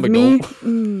dairy love me?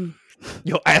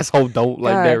 Yo, asshole don't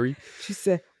like dairy. She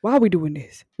said, "Why are we doing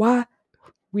this? Why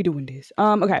we doing this?"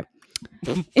 Okay.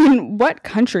 In what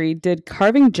country did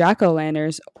carving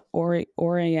jack-o'-lanterns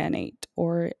originate?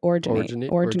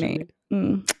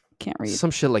 Can't read.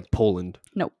 Some shit like Poland.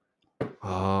 Nope.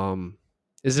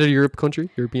 Is it a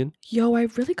European? Yo, I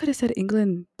really could have said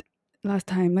England last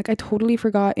time. Like, I totally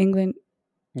forgot England.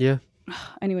 Yeah.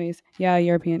 Anyways, yeah,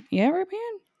 European. Yeah,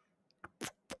 European?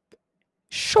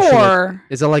 Sure.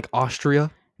 Is it like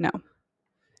Austria? No.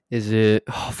 Is it...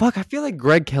 Oh, fuck. I feel like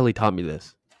Greg Kelly taught me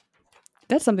this.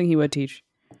 That's something he would teach.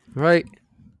 Right.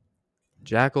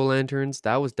 Jack-o'-lanterns.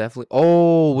 That was definitely...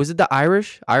 Oh, was it the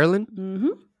Ireland? Mm-hmm.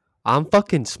 I'm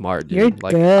fucking smart, dude. You're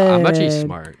good. I'm actually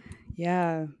smart.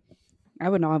 Yeah. I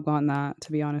would not have gotten that,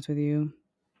 to be honest with you.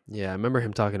 Yeah, I remember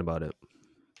him talking about it.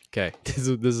 Okay. This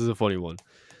is a funny one.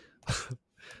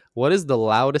 What is the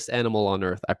loudest animal on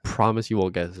Earth? I promise you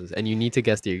won't guess this. And you need to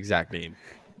guess the exact name.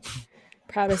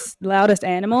 Loudest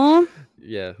animal?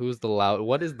 Yeah,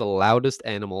 what is the loudest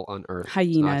animal on Earth?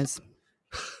 Hyenas.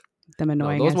 Them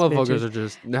annoying. No, those motherfuckers are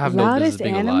just have no business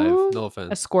being alive. No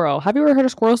offense. A squirrel. Have you ever heard a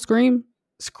squirrel scream?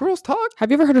 Squirrels talk? Have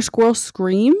you ever heard a squirrel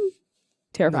scream?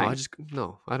 Terrifying.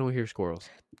 No, I don't hear squirrels.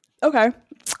 Okay.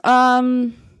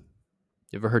 You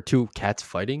ever heard two cats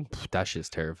fighting? That shit's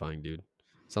terrifying, dude.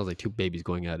 Sounds like two babies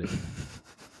going at it.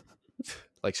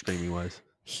 Like screaming wise.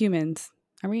 Humans.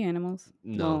 Are we animals?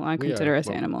 No. Well, I consider us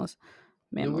animals.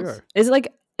 Mammals. Yeah, we are. Is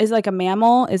it like a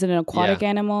mammal? Is it an aquatic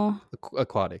animal?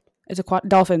 Aquatic. It's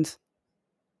dolphins.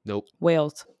 Nope.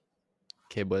 Whales.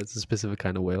 Okay, but it's a specific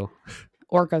kind of whale.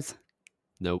 Orcas.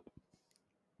 Nope.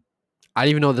 I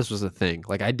didn't even know this was a thing.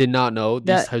 Like, I did not know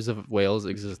these types of whales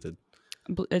existed.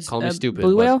 Call me stupid.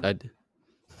 Blue whale?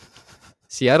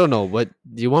 See, I don't know. What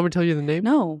do you want me to tell you the name?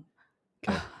 No.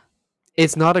 Okay.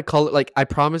 It's not a color. Like, I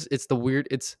promise. It's the weird.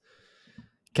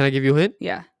 Can I give you a hint?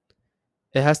 Yeah.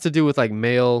 It has to do with like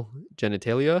male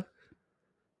genitalia,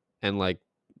 and like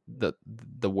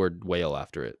the word whale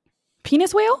after it.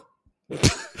 Penis whale?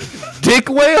 Dick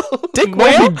whale? Dick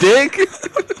whale? Dick?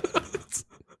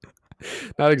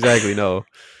 Not exactly, no.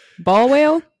 Ball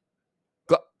whale?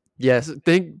 Yes,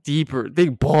 think deeper.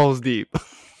 Think balls deep.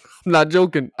 I'm not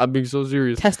joking. I'm being so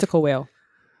serious. Testicle whale.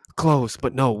 Close,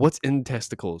 but no. What's in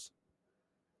testicles?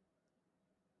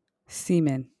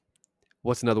 Semen.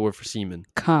 What's another word for semen?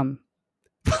 Cum.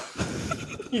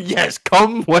 Yes,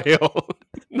 cum whale.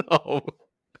 No.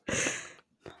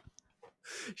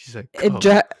 She said, I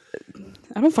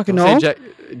don't fucking know.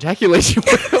 Ejaculation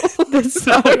whale. That's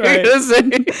not right.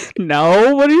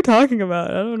 No, what are you talking about?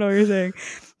 I don't know what you're saying.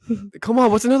 Come on,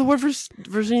 what's another word for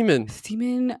semen?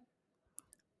 Semen.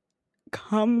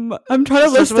 I'm trying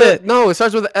to list it. No, it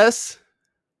starts with an S.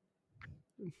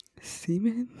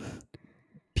 Semen.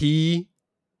 P.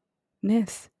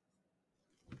 Ness.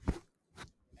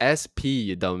 SP,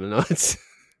 you dumb nuts.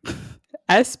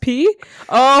 SP?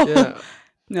 Oh. Yeah.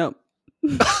 No.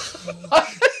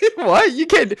 What? You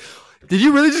can't. Did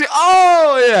you really just?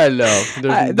 Oh yeah, no.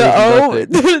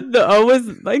 The O was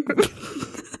like.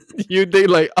 You think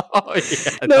like, oh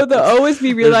yeah. No, the O is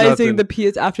me realizing the P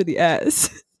is after the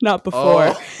S, not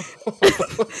before. Oh.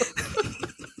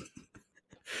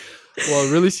 Well,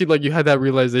 it really seemed like you had that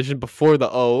realization before the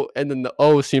O, and then the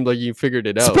O seemed like you figured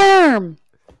it out. Sperm.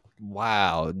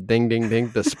 Wow! Ding, ding, ding!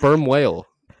 The sperm whale.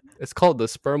 It's called the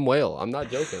sperm whale. I'm not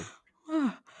joking.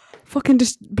 Fucking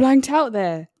just blanked out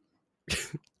there.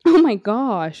 Oh my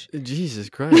gosh. Jesus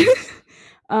Christ.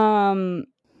 Botany.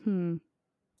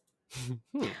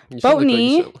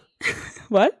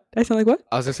 What? I sound like what?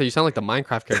 I was gonna say you sound like the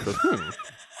Minecraft character.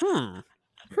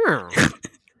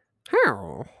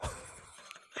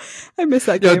 I miss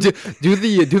that game. Do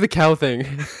the cow thing.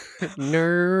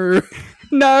 No.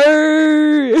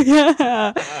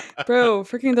 Yeah, bro.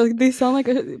 Freaking, they sound like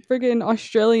a freaking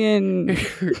Australian. No.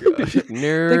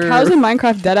 The cows in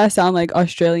Minecraft deadass sound like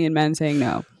Australian men saying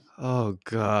no. Oh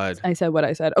God. I said what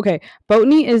I said. Okay,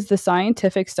 botany is the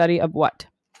scientific study of what?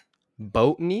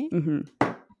 Botany. Mm-hmm.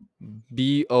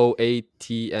 Boatny. Botany.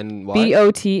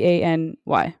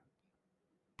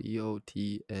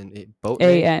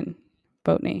 Botna. An.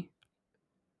 Botany.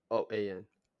 Oh, an.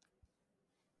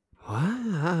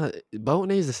 What?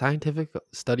 Botany is the scientific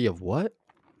study of what?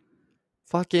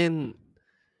 Fucking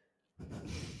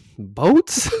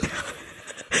boats?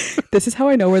 This is how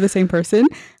I know we're the same person,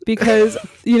 because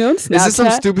in Snapchat. Is this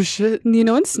some stupid shit? When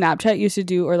Snapchat used to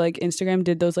do, or like Instagram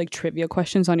did those like trivia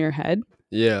questions on your head?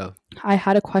 Yeah. I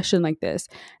had a question like this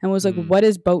and was like, what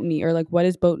is botany? Or like, what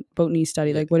is botany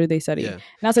study? Like, what do they study? Yeah. And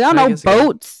I was like, I don't know,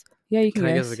 boats. Again? Yeah, you can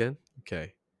guess. I guess again?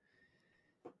 Okay.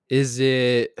 Does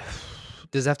it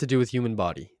have to do with human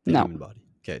body? No. Human body.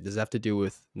 Okay. Does it have to do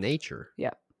with nature? Yeah.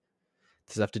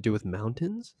 Does it have to do with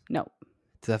mountains? No.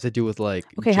 Does it have to do with like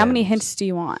Okay, gems? How many hints do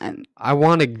you want? I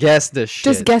want to guess this shit.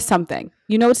 Just guess something.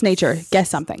 You know it's nature.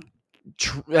 Guess something.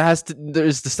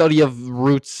 There's the study of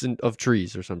roots of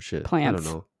trees or some shit. Plants. I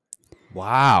don't know.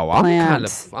 Wow.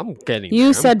 I'm getting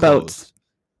You said boats.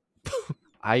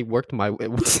 I worked my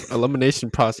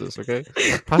elimination process, okay?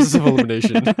 Process of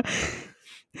elimination.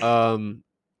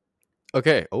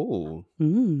 Okay. Oh.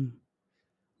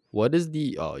 What is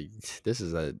this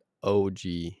is an OG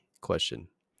question.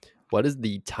 What is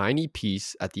the tiny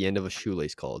piece at the end of a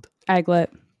shoelace called? Aglet.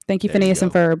 Thank you, Phineas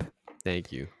and Ferb.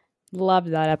 Thank you. Loved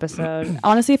that episode.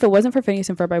 Honestly, if it wasn't for Phineas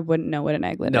and Ferb, I wouldn't know what an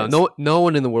aglet is. No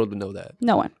one in the world would know that.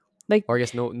 No one. Or I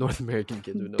guess no North American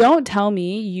kids would know. Don't tell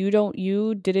me you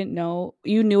didn't know.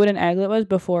 You knew what an aglet was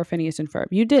before Phineas and Ferb.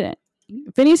 You didn't.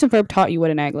 Phineas and Ferb taught you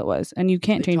what an aglet was, and you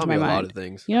can't change my mind. A lot of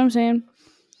things. You know what I'm saying?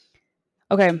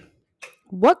 Okay.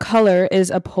 What color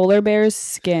is a polar bear's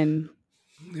skin?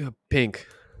 Pink.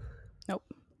 Nope.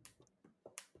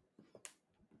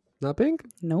 Not pink?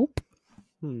 Nope.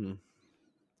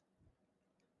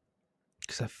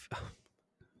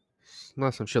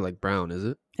 Not some shit like brown, is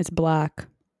it? It's black.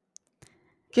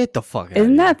 Get the fuck out.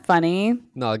 Isn't that funny?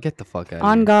 No, get the fuck out.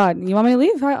 On God. You want me to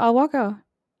leave? I'll walk out.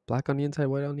 Black on the inside,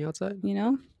 white on the outside? You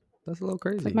know? That's a little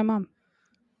crazy. It's like my mom.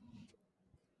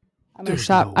 I'm going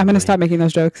to stop making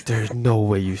those jokes. There's no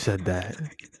way you said that.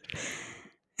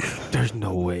 There's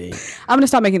no way. I'm going to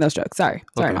stop making those jokes. Sorry,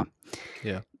 Mom.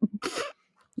 Yeah.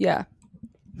 Yeah.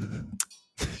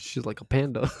 She's like a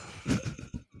panda.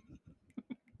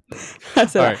 I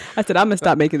said I'm gonna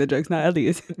stop making the jokes, not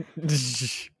Elias.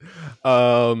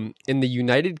 In the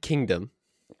United Kingdom,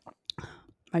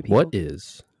 what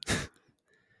is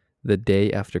the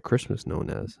day after Christmas known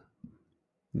as?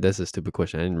 This is a stupid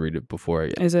question. I didn't read it before.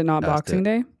 Is it not Boxing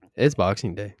Day? It's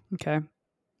Boxing Day. Okay.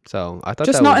 So I thought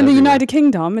just not in the United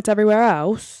Kingdom. It's everywhere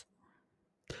else.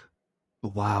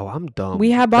 Wow, I'm dumb.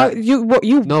 We have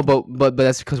you. No, but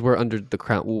that's because we're under the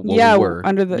crown. We're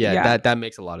under the That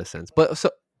makes a lot of sense. But so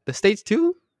the states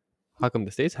too. How come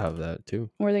the states have that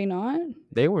too? Were they not?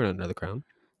 They weren't under the crown.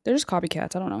 They're just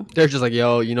copycats. I don't know. They're just like,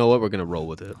 yo, you know what? We're gonna roll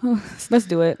with it. Let's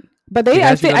do it. But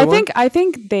I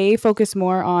think they focus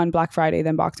more on Black Friday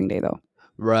than Boxing Day though.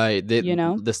 Right.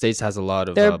 The states has a lot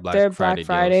of their Black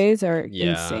Fridays are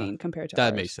insane compared to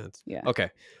that ours. Makes sense. Yeah.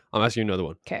 Okay. I'm asking you another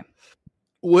one. Okay.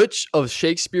 Which of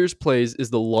Shakespeare's plays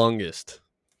is the longest?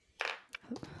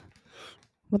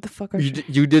 What the fuck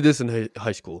you did this in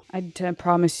high school. I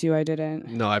promise you I didn't.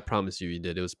 No, I promise you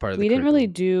did. It was part of the We didn't really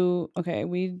curriculum. do... Okay,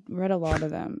 we read a lot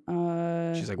of them.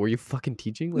 She's like, were you fucking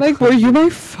teaching? Like were you my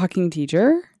fucking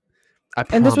teacher?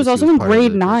 And this was also in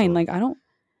grade 9. Like, I don't...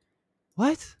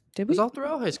 What? Did It we? was all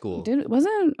throughout high school.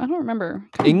 Wasn't... I don't remember.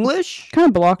 English? Kind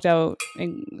of blocked out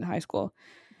in high school.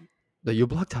 No, you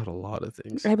blocked out a lot of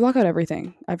things. I block out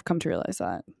everything. I've come to realize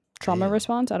that. Trauma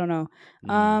response? I don't know.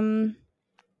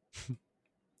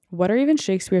 What are even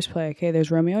Shakespeare's play? Okay,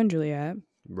 there's Romeo and Juliet.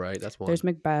 Right, that's one. There's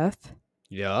Macbeth.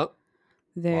 Yep.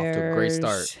 There's... Off to a great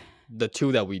start. The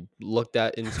 2 that we looked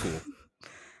at in school.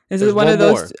 Is it one of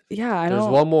those? More. Yeah, I know.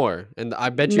 There's one more. And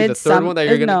I bet you the third one that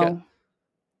you're going to get.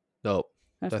 No.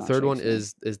 The third one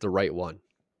is the right one.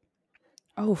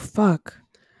 Oh, fuck.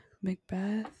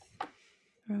 Macbeth.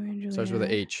 Romeo and Juliet. Starts with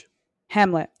an H.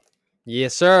 Hamlet.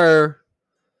 Yes, sir.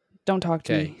 Don't talk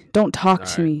to me. Don't talk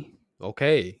to me.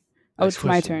 Okay. Oh, it's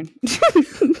my turn.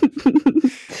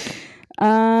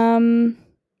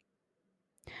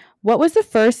 What was the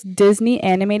first Disney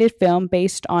animated film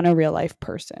based on a real life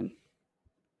person?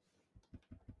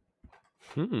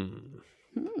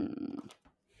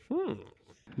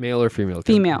 Male or female?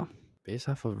 Female. Based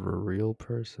off of a real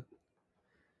person.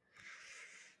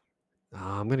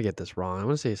 I'm going to get this wrong. I'm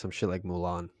going to say some shit like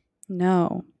Mulan.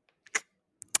 No.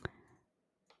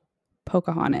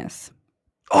 Pocahontas.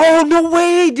 Oh, no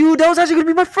way, dude. That was actually going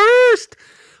to be my first.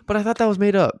 But I thought that was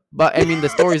made up. But, I mean, the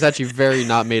story is actually very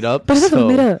not made up. But I thought it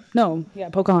was made up. No. Yeah,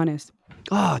 Pocahontas.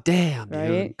 Oh, damn, dude.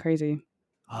 Right? Crazy.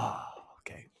 Oh,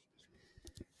 okay.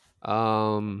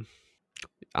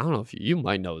 I don't know if you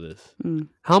might know this.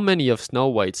 How many of Snow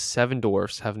White's 7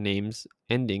 dwarfs have names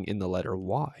ending in the letter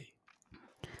Y?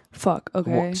 Fuck,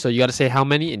 okay. So you got to say how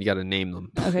many and you got to name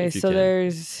them. Okay, so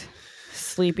there's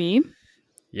Sleepy.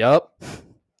 Yup.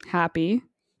 Happy.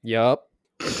 Yup.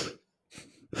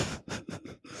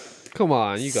 Come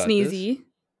on, you got Sneezy. This.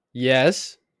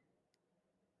 Yes.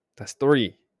 That's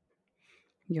 3.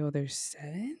 Yo, there's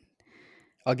 7?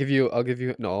 I'll give you.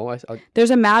 No,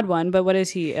 there's a mad one, but what is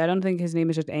he? I don't think his name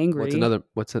is just angry. What's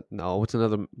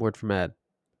another word for mad?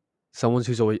 Someone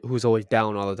who's always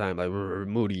down all the time, like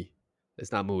moody.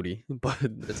 It's not moody, but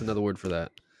it's another word for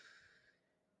that.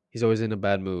 He's always in a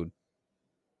bad mood.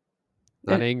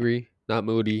 Not angry, not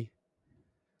moody.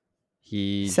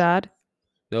 He's sad.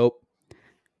 Nope.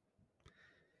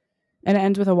 And it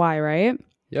ends with a Y, right?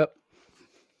 Yep.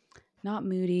 Not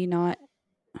moody, not.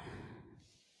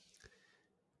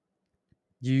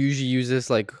 You usually use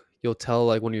this, like, you'll tell,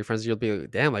 like, one of your friends, you'll be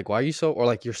like, damn, like, why are you so, or,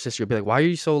 like, your sister, you'll be like, why are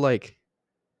you so, like,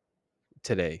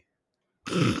 today?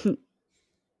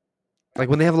 Like,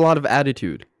 when they have a lot of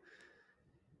attitude.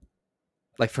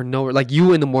 Like, for no, like,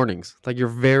 you in the mornings. Like, you're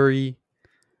very,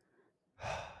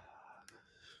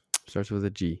 starts with a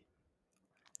G.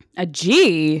 A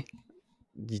G?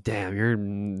 Damn, your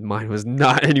mind was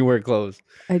not anywhere close.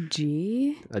 A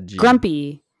G? A G.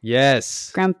 Grumpy.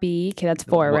 Yes. Grumpy. Okay, that's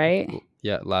 4, right?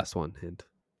 Yeah, last one. Hint.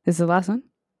 This is the last one?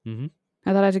 Mm-hmm.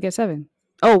 I thought I had to get 7.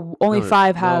 Oh, only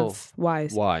 5 have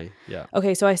Ys. Y, yeah.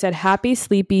 Okay, so I said happy,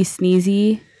 sleepy,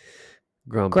 sneezy,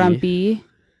 grumpy.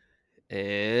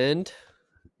 And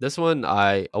this one,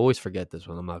 I always forget this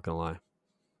one. I'm not going to lie.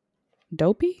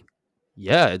 Dopey?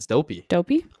 Yeah, it's Dopey.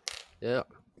 Dopey? Yeah.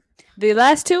 The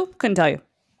last 2? Couldn't tell you.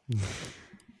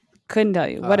 Couldn't tell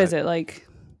you. What is it, like?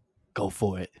 Go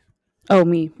for it. Oh,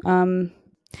 me.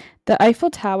 The Eiffel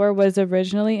Tower was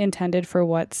originally intended for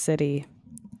what city?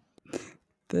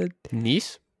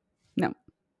 Nice? No.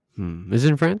 Is it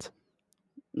in France?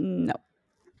 No.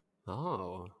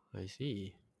 Oh, I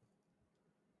see.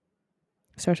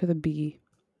 Starts with a B.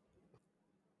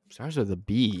 Starts with a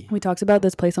B. We talked about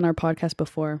this place on our podcast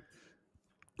before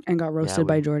and got roasted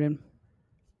by Jordan.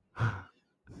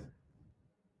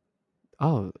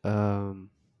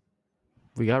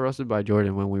 We got roasted by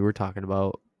Jordan when we were talking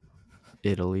about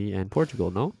Italy and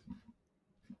Portugal, no?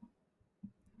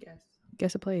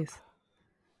 Guess a place.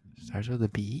 Starts with a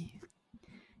B?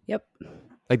 Yep.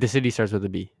 Like the city starts with a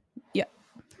B? Yep.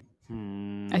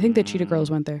 I think the Cheetah Girls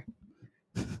went there.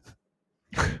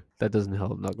 That doesn't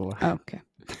help, not gonna lie. Oh, okay.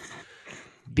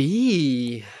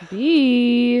 B.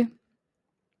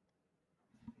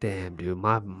 Damn, dude,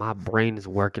 my brain is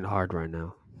working hard right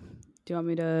now. Do you want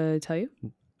me to tell you?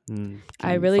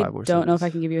 I really don't know if I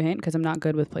can give you a hint because I'm not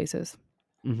good with places.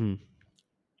 Mm-hmm.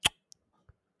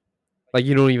 Like,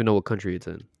 you don't even know what country it's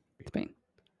in. Spain.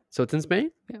 So it's in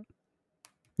Spain? Yeah.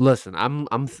 Listen,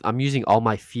 I'm using all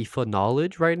my FIFA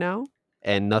knowledge right now,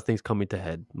 and nothing's coming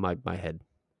to my head.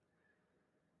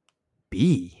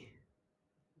 B.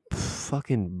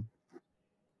 Fucking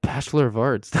Bachelor of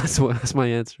Arts. That's my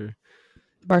answer.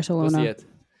 Barcelona.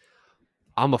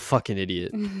 I'm a fucking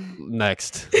idiot.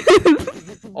 Next.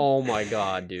 Oh my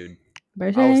god, dude. I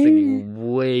was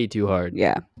thinking way too hard.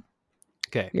 Yeah.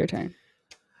 Okay. Your turn.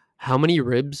 How many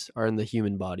ribs are in the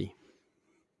human body?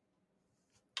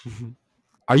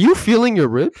 Are you feeling your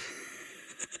ribs?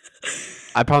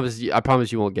 I promise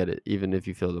you won't get it, even if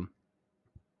you feel them.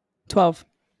 12.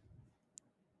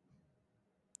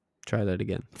 Try that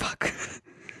again. Fuck.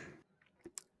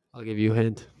 I'll give you a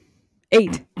hint.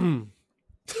 8.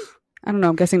 I don't know.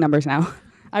 I'm guessing numbers now.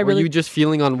 Were you just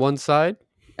feeling on one side?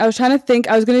 I was trying to think.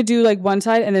 I was gonna do like one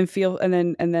side and then feel and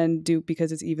then do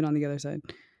because it's even on the other side.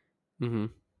 Mm-hmm.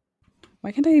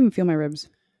 Why can't I even feel my ribs?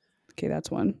 Okay,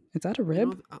 that's one. Is that a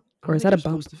rib or is that a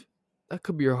bump? That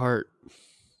could be your heart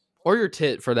or your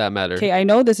tit, for that matter. Okay, I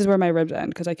know this is where my ribs end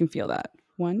because I can feel that.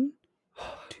 1,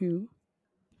 2,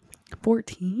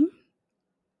 14.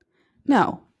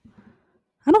 No,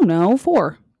 I don't know.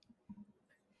 4,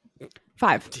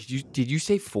 5. Did you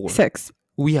say 4? 6.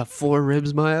 We have 4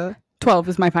 ribs, Maya. 12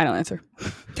 is my final answer.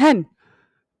 10.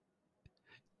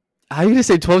 How are you gonna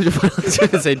say 12 is your final answer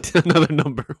and say another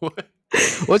number? What?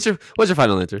 What's your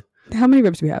final answer? How many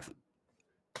ribs do we have?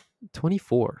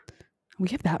 24. We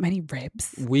have that many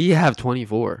ribs? We have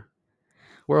 24.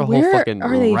 We're a whole fucking rack.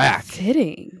 Where are they rack.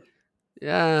 fitting?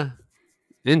 Yeah.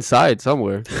 Inside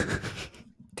somewhere.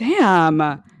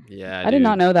 Damn. Yeah, I did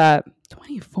not know that.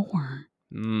 24.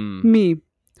 Mm. Me.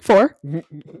 4?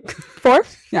 4?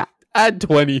 Yeah. Add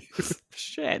 20.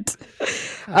 Shit.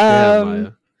 Damn,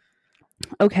 Maya.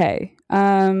 Okay.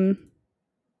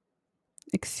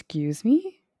 Excuse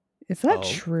me? Is that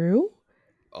true?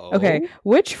 Oh. Okay.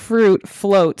 Which fruit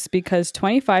floats because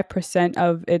 25%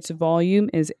 of its volume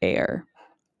is air?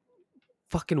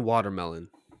 Fucking watermelon.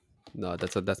 No,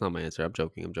 that's not my answer. I'm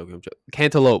joking.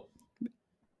 Cantaloupe.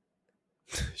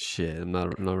 Shit, I'm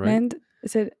not right. And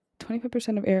it said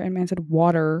 25% of air and man said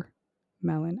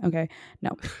watermelon. Okay.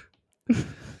 No.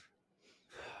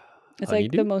 It's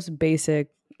like the most basic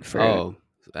fruit. Oh,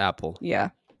 apple. Yeah.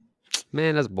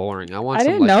 Man, that's boring. I want I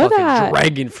some didn't know fucking that.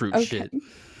 dragon fruit shit.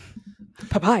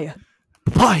 Papaya.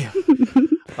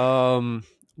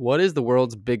 What is the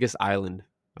world's biggest island?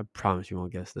 I promise you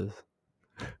won't guess this.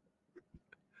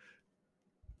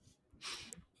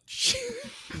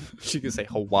 She could say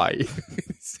Hawaii.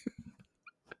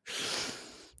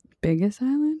 Biggest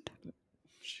island?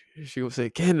 She would say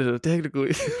Canada,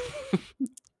 technically.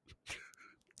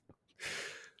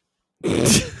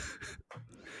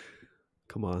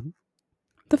 Come on.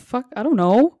 The fuck? I don't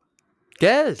know.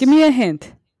 Guess. Give me a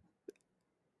hint.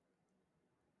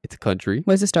 It's a country.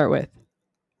 What does it start with?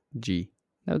 G.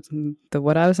 That's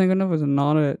what I was thinking of was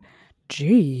not a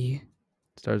G.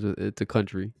 Starts with it's a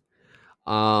country.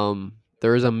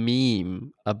 There is a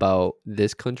meme about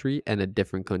this country and a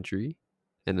different country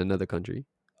and another country.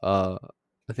 I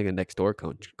think a next door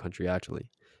country actually,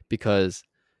 because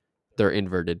they're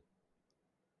inverted.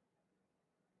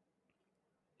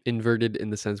 Inverted in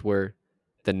the sense where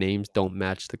the names don't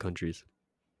match the countries.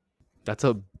 That's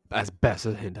as best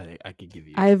a hint I could give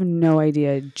you. I have no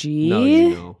idea. G. No, you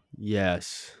know.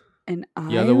 Yes. An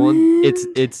island? The other one,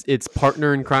 its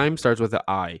partner in crime starts with an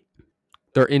I.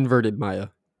 They're inverted, Maya.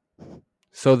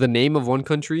 So the name of one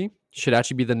country should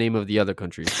actually be the name of the other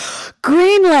country.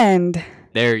 Greenland.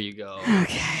 There you go.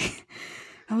 Okay.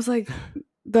 I was like,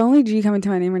 the only G coming to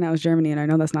my name right now is Germany, and I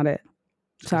know that's not it.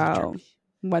 So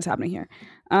what's happening here?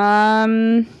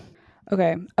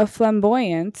 Okay. A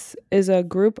flamboyant is a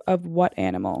group of what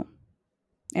animals?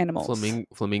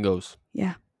 Flamingos.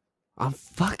 Yeah. I'm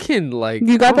fucking like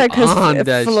you got that because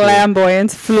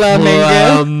flamboyant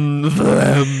flamingo.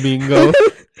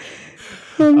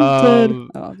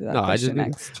 I'll do that no, I just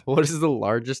next. What is the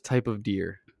largest type of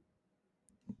deer?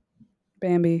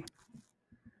 Bambi.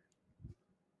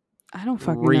 I don't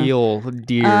fucking Real know.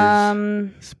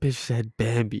 deers. This bitch said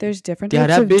Bambi. There's different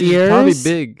types of deers. Yeah, that bitch is probably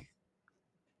big.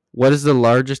 What is the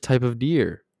largest type of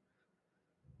deer?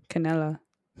 Canela.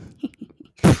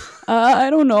 I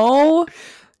don't know.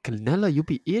 Canela, you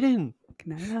be eating.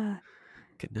 Canela.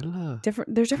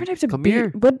 There's different types of Come deer.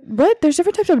 here. What? There's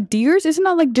different types of deers? Isn't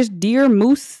that like just deer,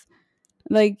 moose?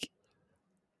 Like,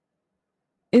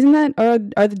 isn't that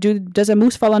does a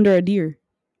moose fall under a deer?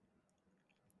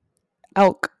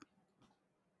 Elk.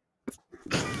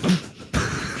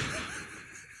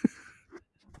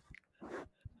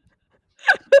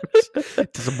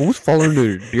 Does a moose fall under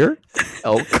a deer?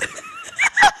 Elk.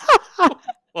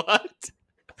 What?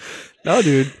 No,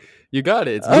 dude. You got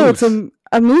it. It's moose. It's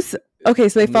a moose. Okay,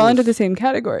 so they fall under the same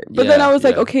category. But then I was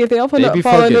like, okay, if they all fall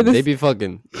under this... They be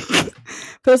fucking.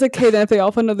 But I was like, okay, then if they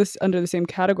all fall under the same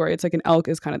category, it's like an elk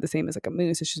is kind of the same as like a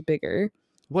moose. It's just bigger.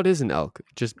 What is an elk?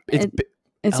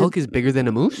 Elk is bigger than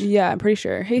a moose? Yeah, I'm pretty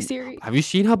sure. Hey Siri. Have you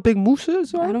seen how big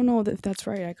mooses are? I don't know if that's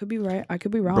right. I could be right. I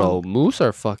could be wrong. Bro, moose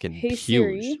are fucking huge.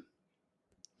 Siri.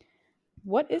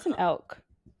 What is an elk?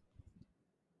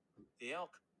 The elk,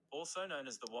 also known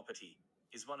as the wapiti,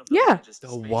 is one of the largest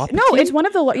wapiti? No, it's one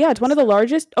of the it's one of the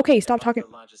largest. Okay, stop talking. The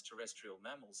largest terrestrial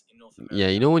mammals in North America. Yeah,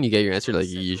 you know when you get your answer, like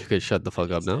you could shut the fuck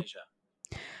up now.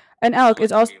 An elk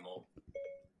is also.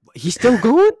 He's still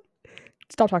going?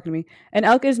 Stop talking to me. An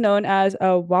elk is known as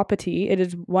a wapiti. It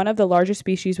is one of the largest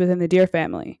species within the deer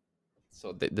family.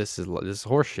 So this is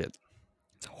horse shit.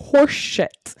 It's horse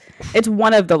shit. It's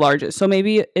one of the largest. So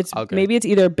maybe it's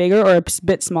either bigger or a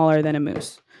bit smaller than a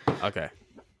moose. Okay.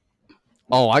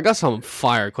 Oh, I got some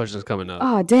fire questions coming up.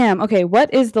 Oh, damn. Okay,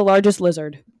 what is the largest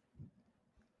lizard?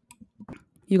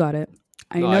 You got it.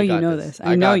 I know you know this.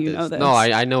 I know you know this. No,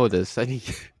 I know this.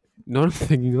 You know what I'm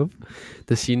thinking of?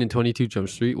 The scene in 22 Jump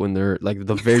Street when they're like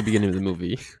the very beginning of the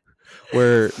movie,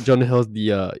 where Jonah Hill's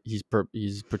he's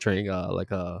portraying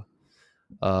like a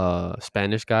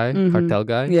Spanish guy, cartel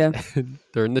guy. Yeah. And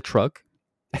they're in the truck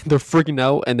and they're freaking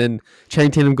out, and then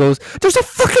Channing Tatum goes, "There's a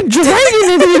fucking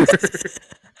dragon in here!"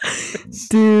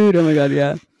 Dude, oh my god,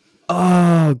 yeah.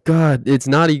 Oh god, it's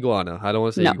not iguana. I don't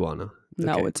want to say iguana.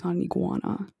 No, it's not an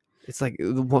iguana. It's like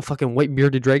what fucking white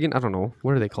bearded dragon? I don't know.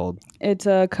 What are they called? It's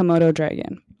a Komodo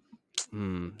dragon.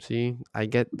 See, I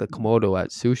get the Komodo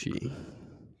at sushi,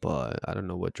 but I don't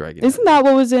know what dragon. Isn't that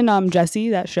what was in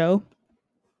Jessie, that show?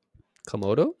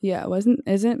 Komodo? Yeah,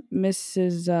 isn't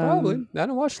Mrs. Probably. I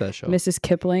didn't watch that show. Mrs.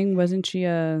 Kipling, wasn't she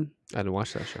I didn't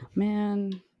watch that show.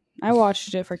 Man, I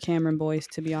watched it for Cameron Boyce,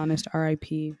 to be honest.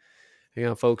 R.I.P. Hang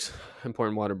on, folks.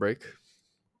 Important water break.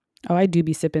 Oh, I do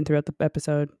be sipping throughout the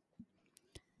episode.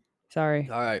 Sorry.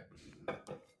 All right.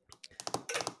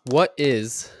 What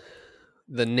is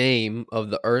the name of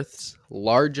the Earth's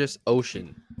largest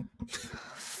ocean?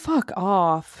 Fuck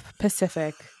off.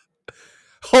 Pacific.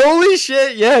 Holy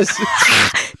shit, yes.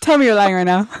 Tell me you're lying right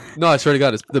now. No, I swear to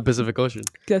God, it's the Pacific Ocean.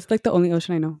 That's like the only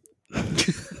ocean I know.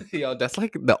 Yo, that's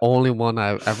like the only one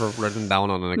I've ever written down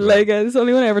on an exam. Like, it's the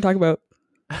only one I ever talk about.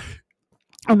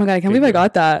 Oh my god, I can't believe I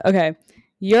got that. Okay.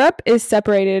 Europe is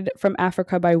separated from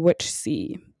Africa by which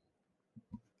sea?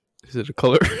 Is it a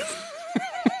color?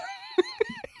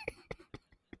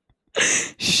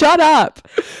 Shut up.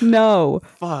 No.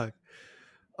 Fuck.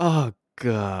 Oh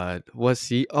god. What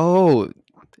sea? Oh,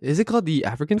 is it called the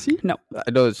African Sea? No.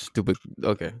 I know it's stupid.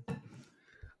 Okay.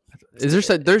 Is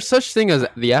there's such thing as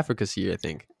the Africa Sea? I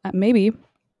think. Maybe.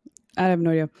 I have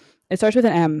no idea. It starts with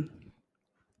an M.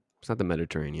 It's not the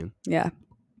Mediterranean. Yeah.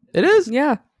 It is.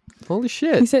 Yeah. Holy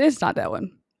shit. He said it's not that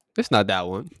one. It's not that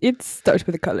one. It starts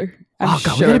with a color. I'm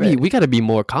God, sure we gotta be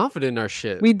more confident in our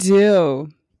shit. We do.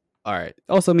 All right.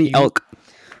 Also, me elk.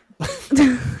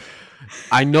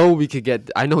 I know you can get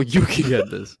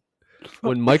this.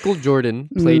 When Michael Jordan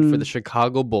played for the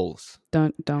Chicago Bulls,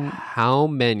 don't. How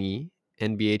many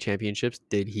NBA championships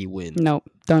did he win? No,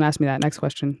 don't ask me that. Next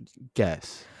question.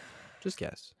 Guess. Just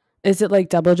guess. Is it like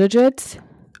double digits?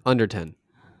 Under 10.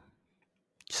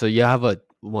 So you have a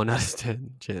 1 out of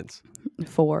 10 chance.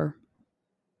 4.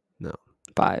 No.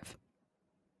 5.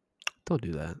 Don't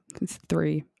do that. It's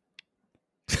 3.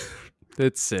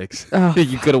 It's 6. Oh,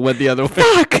 you could have went the other way.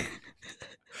 Fuck.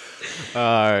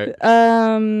 All right.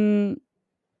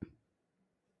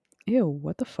 Ew,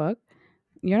 what the fuck?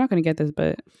 You're not going to get this,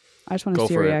 but I just want to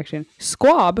see your reaction.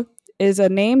 Squab is a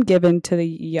name given to the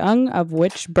young of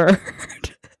which bird?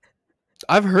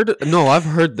 I've heard it. No, I've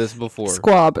heard this before.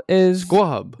 Squab is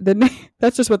the name.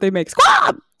 That's just what they make.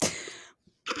 Squab.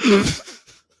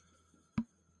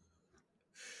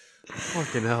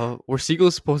 Fucking hell. Were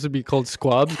seagulls supposed to be called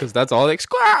squab? Because that's all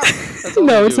squab.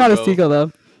 No, it's not a seagull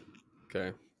though.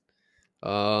 Okay.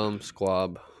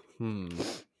 Squab. I'm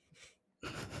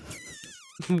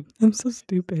so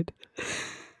stupid.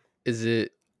 Is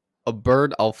it a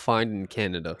bird I'll find in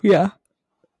Canada? Yeah.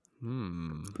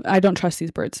 I don't trust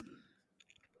these birds.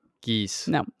 Geese.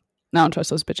 No. I don't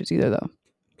trust those bitches either though.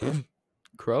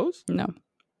 Crows? No.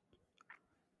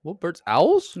 What birds?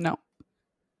 Owls? No.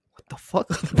 What the fuck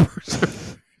are the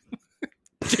birds?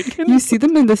 Chicken? You see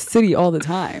them in the city all the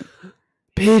time.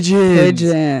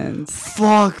 Pigeons.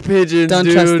 Fuck pigeons. Don't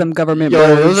trust them government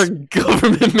birds. birds. Those are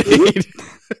government made.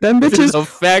 Them bitches. A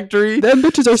factory. Them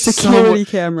bitches are security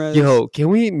cameras. Yo, can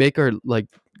we make our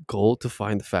goal to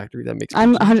find the factory that makes?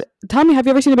 Tell me, have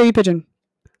you ever seen a baby pigeon?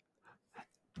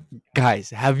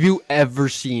 Guys, have you ever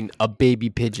seen a baby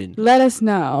pigeon? Let us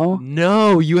know.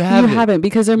 No, you haven't. You haven't,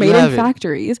 because they're made in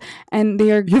factories and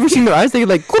they are. You ever seen their eyes? They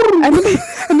like.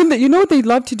 and then you know what they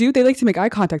love to do? They like to make eye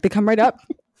contact. They come right up.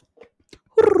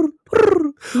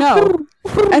 No.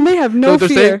 And they have no they're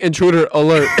fear. saying intruder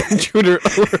alert. Intruder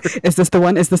alert. Is this the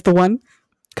one? Is this the one?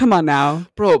 Come on now.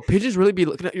 Bro, pigeons really be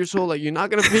looking at your soul like, you're not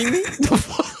going to feed me? The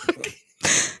fuck?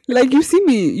 Like, you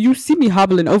see me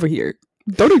hobbling over here.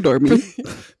 Don't ignore me.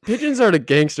 Pigeons are the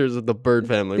gangsters of the bird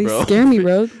family, bro. They scare me,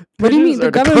 bro. What do you mean?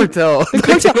 The cartel. The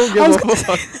cartel. They don't give a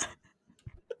fuck.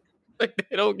 Like,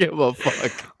 they don't give a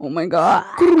fuck. Oh my god.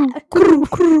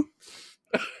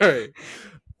 Alright.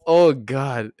 Oh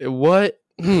god. What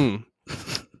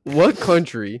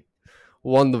country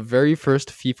won the very first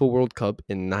FIFA World Cup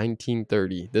in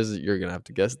 1930? You're gonna have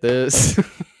to guess this.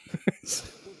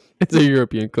 It's a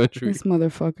European country. This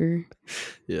motherfucker.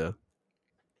 Yeah.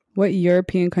 What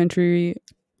European country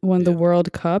won the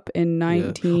World Cup in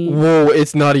 19... Whoa,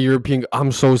 it's not a European...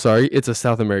 I'm so sorry. It's a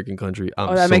South American country.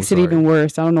 That makes it even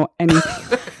worse. I don't know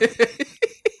anything.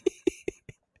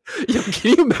 Yo,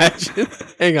 can you imagine?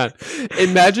 Hang on.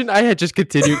 Imagine I had just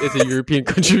continued it's a European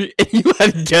country and you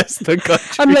had guessed the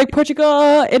country. I'm like,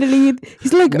 Portugal, Italy.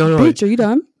 He's like, bitch, are you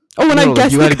dumb? Oh, when I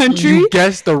guessed the country? You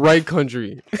guessed the right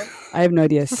country. I have no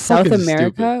idea. South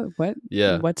America? Stupid. What?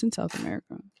 Yeah. What's in South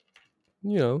America?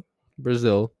 You know,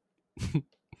 Brazil.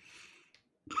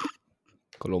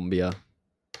 Colombia.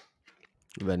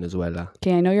 Venezuela.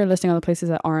 Okay, I know you're listing all the places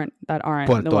that aren't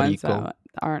Puerto the ones Rico. that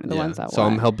aren't the ones that So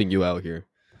won. I'm helping you out here.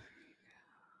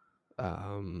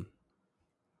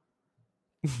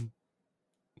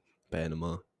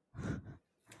 Panama.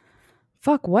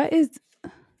 Fuck, what is...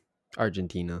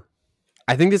 Argentina.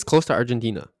 I think it's close to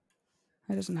Argentina.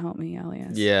 That doesn't help me,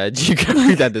 Elias. Yeah,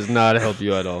 geography, that does not help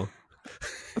you at all.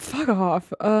 Fuck off.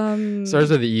 Starts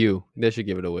with the U. They should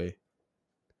give it away.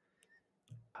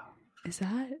 Is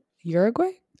that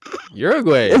Uruguay?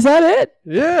 Uruguay. Is that it?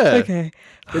 Yeah. Okay.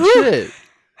 Good shit.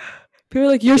 People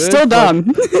are like, you're still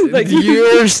dumb. Like,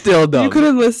 you're still dumb. You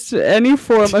couldn't list any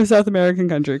form of South American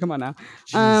country. Come on now.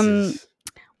 Jesus.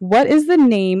 What is the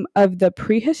name of the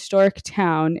prehistoric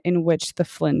town in which the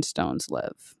Flintstones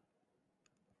live?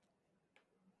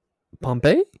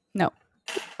 Pompeii? No.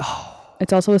 Oh.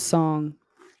 It's also a song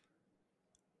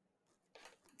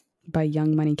by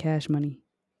Young Money Cash Money.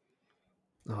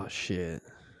 Oh, shit.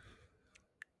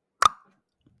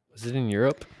 Was it in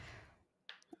Europe?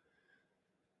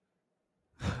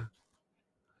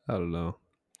 I don't know.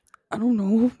 I don't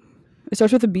know. It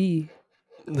starts with a B.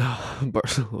 No,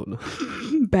 Barcelona.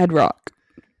 Bedrock.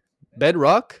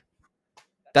 Bedrock?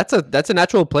 That's a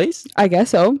natural place? I guess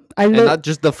so. And not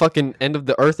just the fucking end of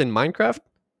the earth in Minecraft?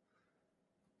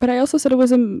 But I also said it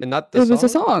was a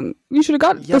song. You should have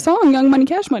got the song Young Money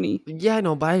Cash Money. Yeah, I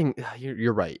know, but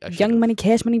you're right. Young Money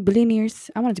Cash Money Billionaires.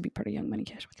 I wanted to be part of Young Money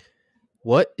Cash Money.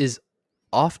 What is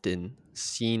often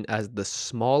seen as the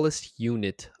smallest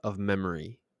unit of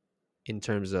memory in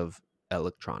terms of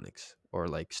electronics or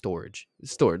like storage?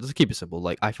 Storage. Let's keep it simple.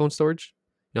 Like iPhone storage.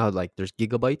 You know how like there's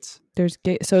gigabytes?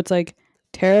 So it's like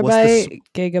terabyte,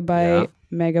 gigabyte,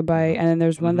 megabyte, and then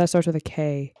there's one that starts with a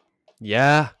K.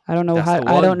 Yeah. I don't know I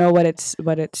don't know what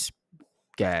it's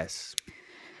Guess.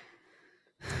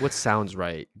 What sounds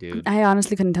right, dude? I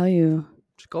honestly couldn't tell you.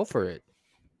 Just go for it.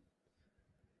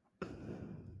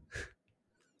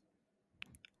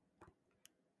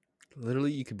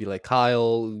 Literally, you could be like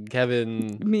Kyle,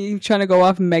 Kevin. Me trying to go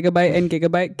off megabyte and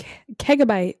gigabyte.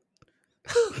 Kegabyte.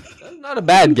 That's not a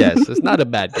bad guess. It's not a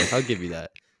bad guess. I'll give you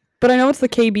that. But I know it's the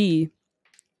KB.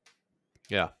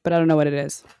 Yeah. But I don't know what it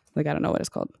is. Like, I don't know what it's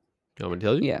called. You want me to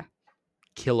tell you? Yeah.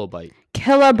 Kilobyte.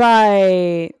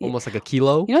 Almost like a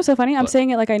kilo. You know what's so funny? I'm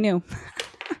saying it like I knew.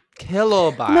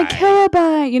 Kilobyte. I'm like,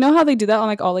 kilobyte. You know how they do that on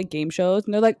like all like game shows?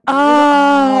 And they're like,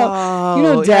 oh, you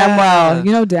know damn well.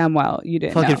 You know damn well. You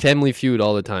didn't fucking know. Family Feud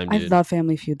all the time, dude. I love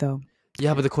Family Feud though.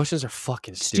 Yeah, but the questions are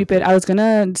fucking stupid. I was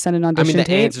gonna send an audition tape.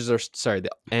 The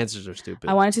answers are stupid.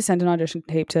 I wanted to send an audition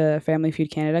tape to Family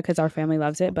Feud Canada because our family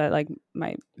loves it, but like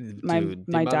my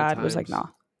dad was like, nah.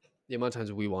 The amount of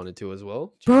times we wanted to as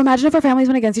well. Bro, imagine if our families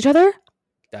went against each other.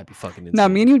 That'd be fucking insane. Nah,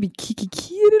 me and you would be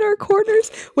kiki in our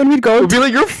corners when we'd go. We'd be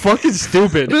like, you're fucking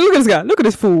stupid. Look at this guy. Look at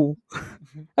this fool.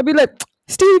 I'd be like,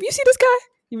 Steve, you see this guy?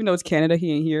 Even though it's Canada,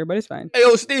 he ain't here, but it's fine. Hey,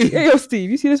 yo, Steve.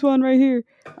 You see this one right here?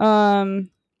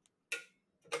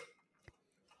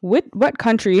 What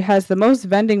country has the most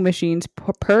vending machines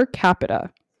per capita?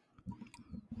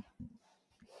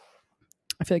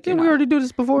 I feel like we already do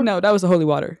this before. No, that was the holy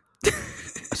water.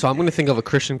 So I'm gonna think of a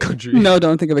Christian country. No,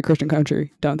 don't think of a Christian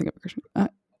country.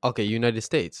 Okay, United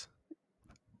States.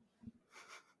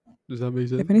 Does that make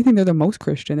sense? If anything, they're the most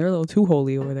Christian. They're a little too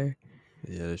holy over there.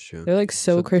 Yeah, that's true. They're like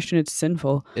so Christian, it's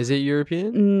sinful. Is it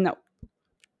European? No.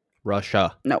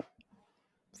 Russia? No.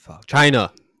 Fuck.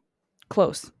 China?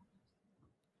 Close.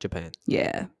 Japan?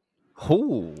 Yeah.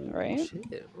 Oh, right?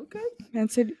 Shit. Okay. Man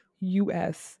said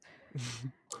U.S.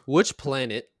 Which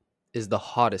planet is the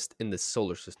hottest in the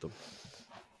solar system?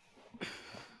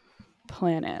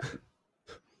 Planet.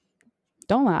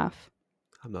 Don't laugh.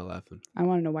 I'm not laughing. I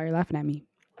want to know why you're laughing at me.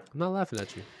 I'm not laughing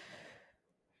at you.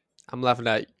 I'm laughing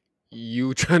at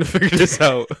you trying to figure this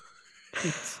out.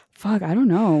 Fuck, I don't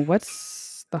know.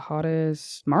 What's the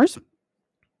hottest? Mars?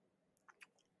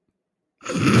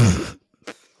 Let's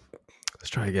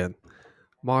try again.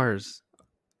 Mars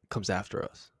comes after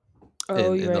us.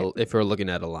 Oh, you're right. If we're looking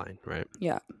at a line, right?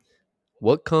 Yeah.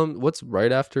 What's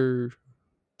right after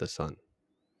the sun?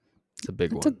 It's a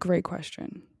big one. That's a great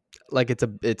question. Like it's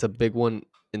a big one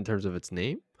in terms of its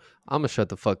name. I'm gonna shut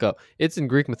the fuck up. It's in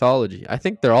Greek mythology. I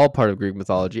think they're all part of Greek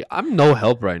mythology. I'm no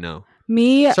help right now.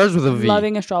 Me starts with a V.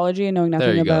 Loving astrology and knowing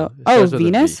nothing about. Oh,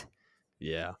 Venus?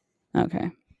 Yeah. Okay.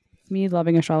 Me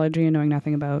loving astrology and knowing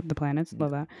nothing about the planets.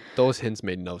 Love that. Those hints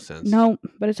made no sense. No,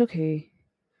 but it's okay.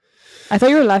 I thought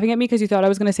you were laughing at me because you thought I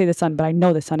was going to say the sun, but I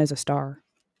know the sun is a star.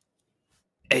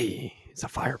 Hey, it's a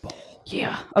fireball.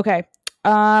 Yeah. Okay.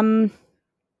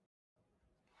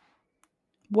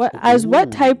 What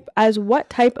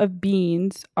type of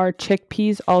beans are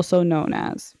chickpeas also known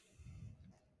as?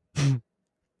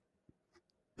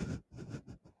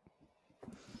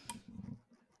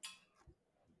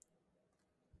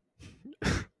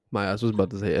 My ass was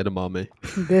about to say edamame.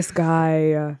 This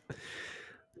guy.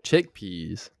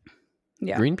 Chickpeas.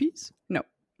 Yeah. Green peas? No.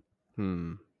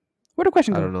 Where'd the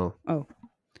question go? I don't know. Oh.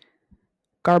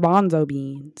 Garbanzo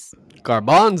beans.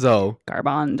 Garbanzo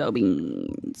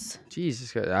beans.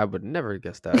 Jesus Christ, I would never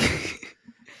guess that.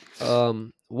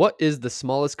 What is the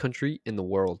smallest country in the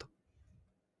world?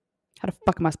 How the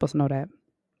fuck am I supposed to know that?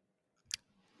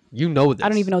 You know this. I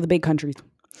don't even know the big countries.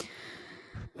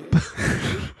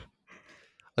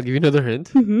 I'll give you another hint.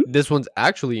 Mm-hmm. This one's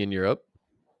actually in Europe.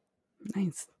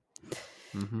 Nice.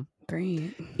 Mm-hmm.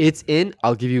 Great.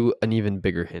 I'll give you an even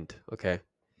bigger hint, okay?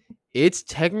 It's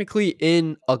technically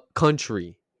in a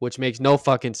country, which makes no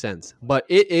fucking sense. But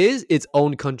it is its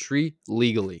own country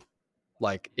legally.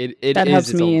 Like, it that is helps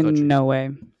its me own country. In no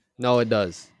way. No, it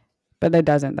does. But it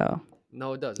doesn't, though.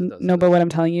 No, it does. No, but what I'm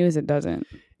telling you is it doesn't.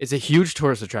 It's a huge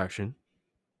tourist attraction.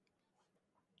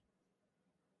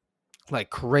 Like,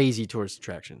 crazy tourist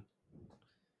attraction.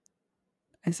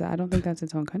 I said, I don't think that's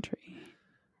its own country.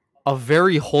 A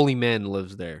very holy man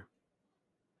lives there.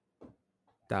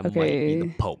 That might be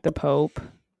the Pope. The Pope.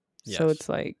 Yes. So it's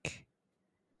like,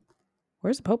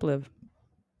 where's the Pope live?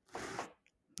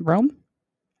 Rome?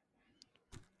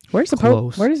 Where's the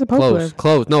Pope? Where does the Pope live?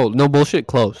 Close. No bullshit.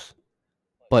 Close.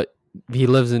 But he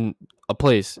lives in a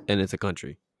place, and it's a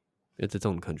country. It's its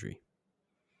own country.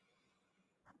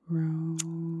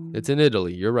 Rome. It's in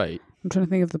Italy. You're right. I'm trying to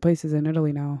think if the place is in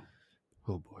Italy now.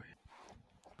 Oh boy.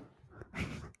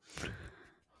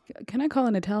 Can I call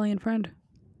an Italian friend?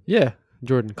 Yeah,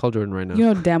 Jordan. Call Jordan right now. You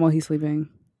know damn well he's sleeping.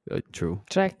 True.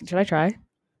 Should I try?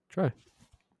 Try.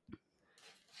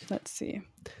 Let's see.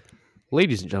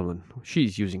 Ladies and gentlemen,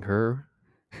 she's using her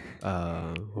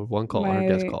one call, her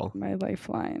guest call. My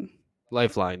lifeline.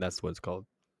 Lifeline, that's what it's called.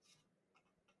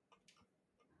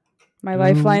 My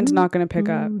lifeline's not going to pick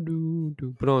up.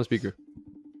 Put it on speaker.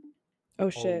 Oh,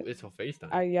 shit. Oh, it's on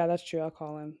FaceTime. Yeah, that's true. I'll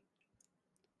call him.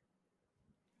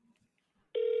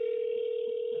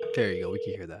 There you go. We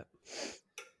can hear that.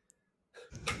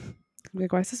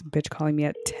 Like, why is this bitch calling me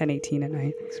at 10:18 at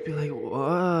night? Just be like,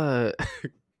 what?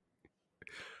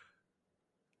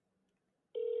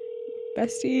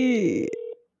 Bestie.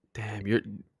 Damn,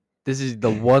 this is the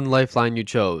one lifeline you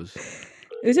chose.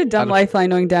 It was a dumb lifeline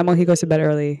knowing damn well he goes to bed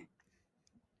early.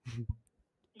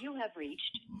 You have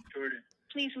reached Jordan.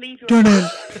 Please leave your Jordan.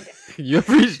 You have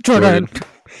reached Jordan.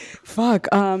 Fuck.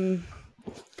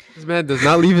 This man does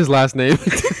not leave his last name.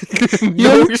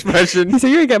 No expression. You say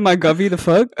you're gonna get my guppy the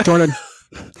fuck? Jordan.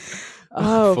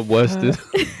 Oh. From Weston.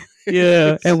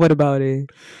 Yeah. And what about it?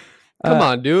 Come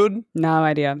on, dude. No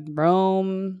idea.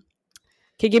 Rome.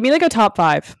 Okay, give me like a top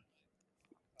 5.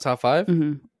 Top 5?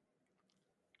 Mm-hmm.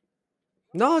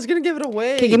 No, I was gonna give it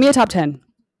away. Okay, give me a top 10.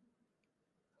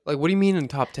 Like, what do you mean in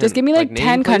top 10? Just give me like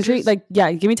 10 countries. Like,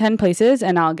 yeah, give me 10 places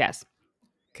and I'll guess.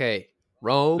 Okay.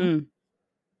 Rome.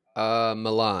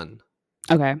 Milan.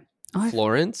 Okay.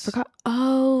 Florence.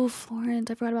 Oh, Florence.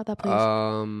 I forgot about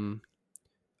that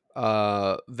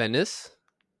place. Venice.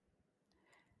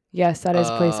 Yes, that is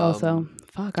a place also.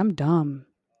 Fuck, I'm dumb.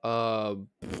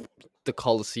 The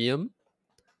Colosseum.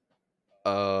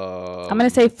 I'm gonna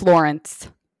say Florence.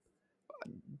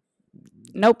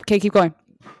 Nope. Okay, keep going.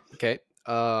 Okay.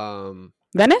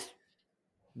 Venice?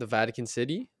 The Vatican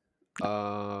City.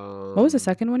 What was the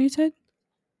second one you said?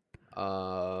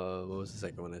 What was the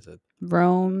second one I said?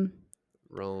 Rome.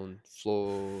 Milan.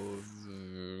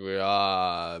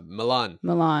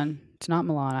 Milan. It's not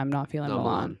Milan. I'm not feeling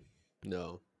Milan.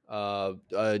 No. I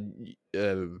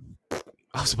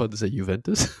was about to say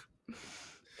Juventus.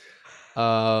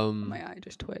 My eye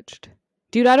just twitched.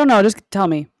 Dude, I don't know. Just tell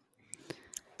me.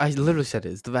 I literally said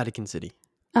it. It's the Vatican City.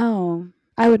 Oh,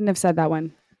 I wouldn't have said that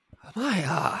one.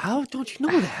 How don't you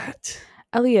know that?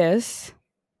 Elias.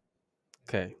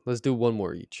 Okay, let's do one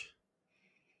more each.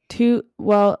 Two.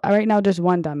 Well, right now just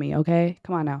one dummy. Okay,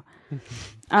 come on now.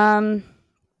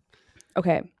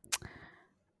 Okay.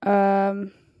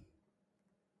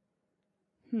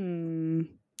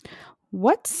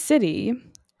 What city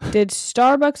did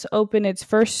Starbucks open its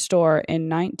first store in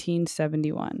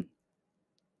 1971?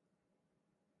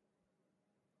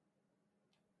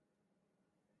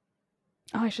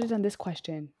 Oh, I should have done this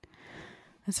question.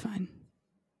 That's fine.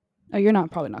 Oh, you're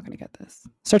probably not going to get this.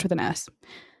 Starts with an S.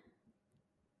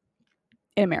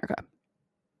 In America.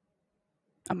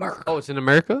 Oh, it's in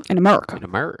America? In America.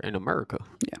 In America.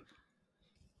 Yeah.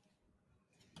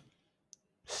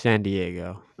 San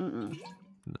Diego. Mm-mm.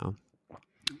 No.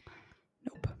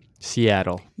 Nope.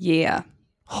 Seattle. Yeah.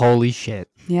 Holy shit.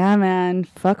 Yeah, man.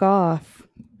 Fuck off.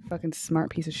 Fucking smart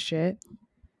piece of shit.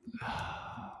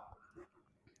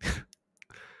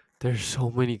 There's so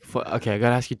many. Okay, I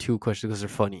gotta ask you two questions because they're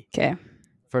funny. Okay.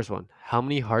 First one. How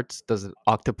many hearts does an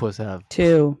octopus have?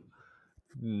 2.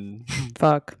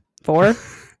 Fuck. 4?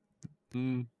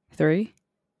 3?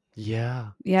 Yeah.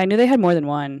 Yeah, I knew they had more than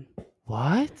one.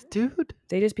 What, dude?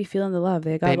 They just be feeling the love.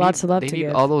 They got lots of love to give. They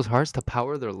need all those hearts to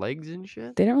power their legs and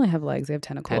shit? They don't really have legs. They have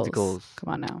tentacles. Tentacles.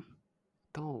 Come on now.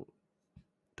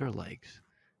 They're legs.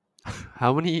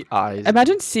 How many eyes?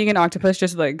 Imagine seeing an octopus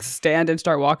just like stand and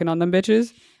start walking on them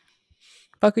bitches.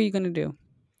 Fuck are you gonna do?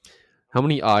 How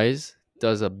many eyes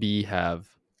does a bee have?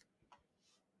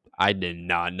 I did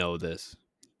not know this.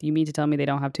 Do you mean to tell me they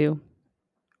don't have 2?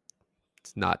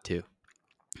 It's not 2.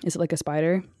 Is it like a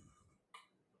spider?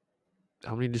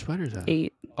 How many do spiders have?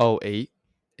 8. Oh, 8.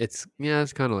 It's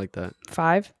kind of like that.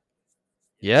 5.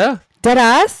 Yeah. Dead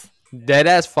ass. Dead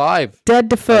ass 5.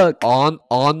 Dead to fuck. Like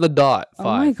on the dot. 5.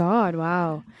 Oh my god!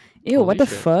 Wow. Ew. Holy what the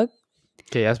shit. fuck?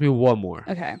 Okay, ask me one more.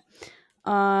 Okay.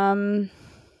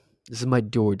 This is my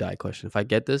do or die question. If I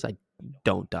get this, I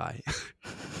don't die.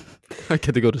 I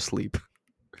get to go to sleep.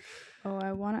 Oh,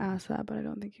 I want to ask that, but I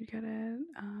don't think you get it.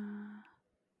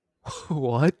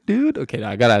 What, dude? Okay,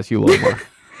 now I gotta ask you one more.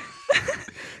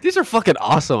 These are fucking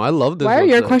awesome. I love this. Why are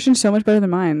your questions so much better than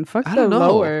mine? Fuck I the don't know.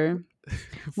 lower.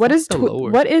 What is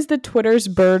the Twitter's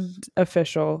bird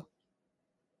official?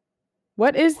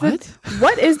 What is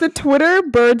the Twitter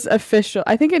bird's official?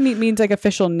 I think it means like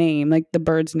official name, like the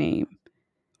bird's name.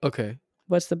 Okay.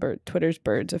 What's the Twitter's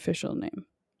bird's official name?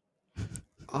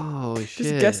 Oh shit!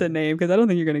 Just guess a name because I don't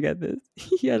think you're gonna get this.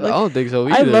 Yeah, I don't think so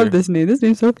either. I love this name. This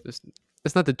name's so.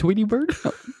 It's not the Tweety bird.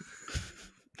 Oh.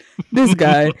 This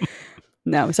guy.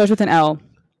 No, it starts with an L.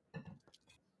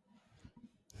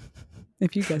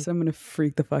 If you guess, I'm gonna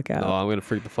freak the fuck out. No, I'm gonna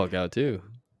freak the fuck out too.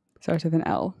 Starts with an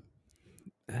L.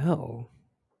 L.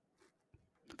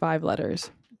 5 letters.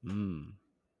 Do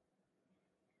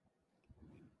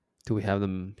we have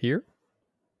them here?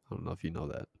 I don't know if you know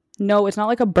that. No, it's not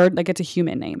like a bird. Like it's a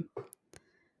human name.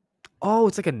 Oh,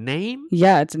 it's like a name?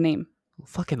 Yeah, it's a name.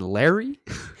 Fucking Larry?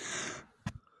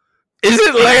 Is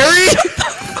it Larry?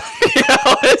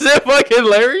 Yo, is it fucking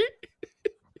Larry?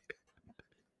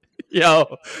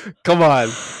 Yo, come on.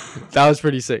 That was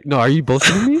pretty sick. No, are you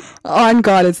bullshitting me? On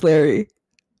God, it's Larry.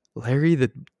 Larry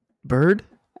the bird?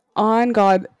 On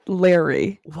God,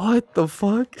 Larry. What the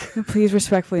fuck? Please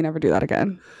respectfully never do that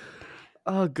again.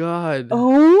 Oh, God.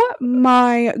 Oh,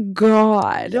 my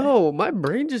God. Yo, my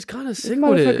brain just kind of sick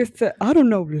with it. Said, I don't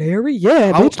know, Larry?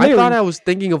 Yeah, bitch, I Larry. thought I was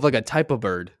thinking of like a type of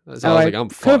bird. So I was like, I'm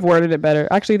fucked. Could have worded it better.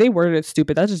 Actually, they worded it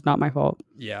stupid. That's just not my fault.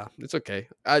 Yeah, it's okay.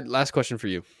 Last question for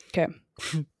you. Okay.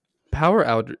 Power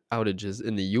outages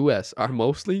in the U.S. are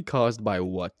mostly caused by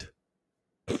what?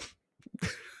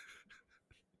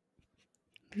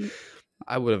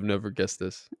 I would have never guessed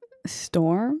this.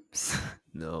 Storms?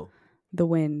 No. The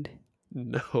wind?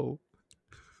 No.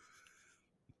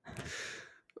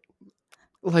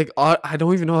 Like, I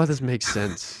don't even know how this makes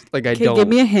sense. Like, I don't. Give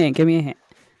me a hint.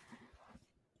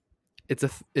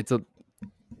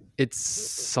 It's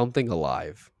something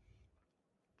alive.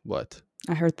 What?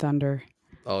 I heard thunder.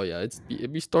 Oh, yeah.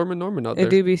 It'd be Storm and Norman out there.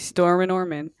 It'd be Storm and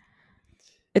Norman.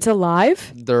 It's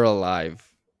alive? They're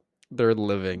alive. They're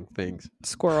living things.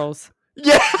 Squirrels.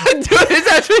 Yeah, dude, it's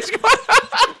actually squirrels.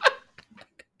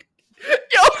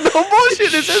 Yo, no bullshit.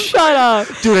 Dude, it says, shut up.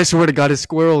 Dude, I swear to God, it's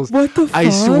squirrels. What the fuck? I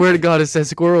swear to God, it says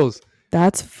squirrels.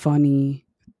 That's funny.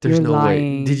 There's You're no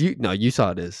lying. way. Did you? No, you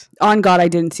saw this. On God, I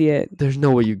didn't see it. There's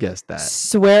no way you guessed that.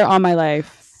 Swear on my life.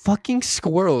 Fucking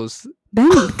squirrels. Them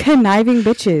conniving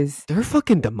bitches. They're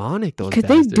fucking demonic, those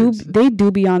Because they do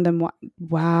be on them.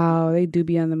 Wow, they do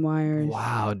be on them wires.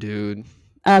 Wow, dude.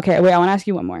 Okay, wait, I want to ask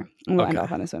you one more. I'm going to Okay. end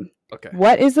off on this one. Okay.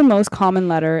 What is the most common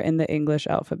letter in the English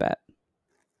alphabet?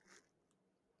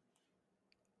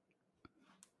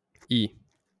 E.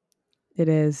 It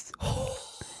is.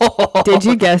 Did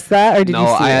you guess that, or did you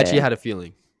see I it? actually had a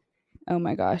feeling. Oh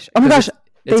my gosh! Oh my gosh!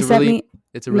 They sent me.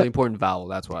 It's a really important vowel.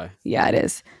 That's why. Yeah, it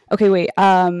is. Okay, wait.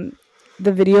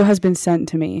 The video has been sent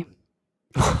to me.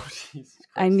 Oh, Jesus Christ.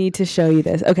 I need to show you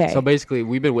this. Okay. So basically,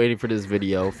 we've been waiting for this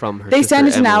video from her. They sister, sent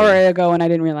it an Emily. hour ago, and I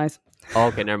didn't realize. Oh,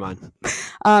 okay, never mind.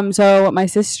 So my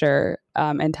sister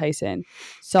and Tyson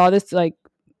saw this like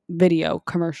video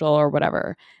commercial or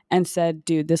whatever, and said,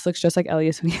 "Dude, this looks just like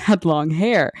Elias when he had long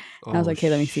hair." And I was like, "Hey,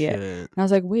 let me see it." And I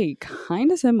was like, "Wait,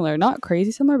 kind of similar, not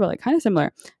crazy similar, but like kind of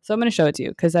similar." So I'm gonna show it to you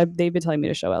because they've been telling me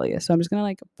to show Elias. So I'm just gonna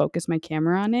like focus my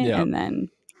camera on it, and then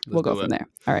we'll go from there.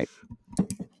 All right.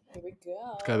 Here we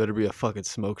go. This guy better be a fucking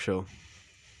smoke show.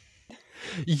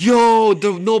 Yo,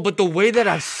 but the way that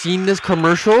I've seen this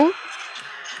commercial,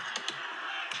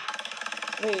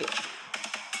 Wait.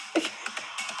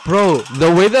 bro,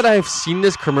 the way that I've seen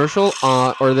this commercial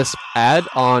or this ad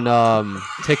on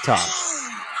TikTok.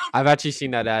 I've actually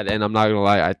seen that ad, and I'm not gonna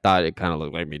lie, I thought it kind of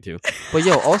looked like me too. But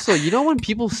yo, also, you know when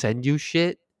people send you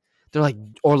shit, they're like,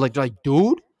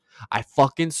 dude, I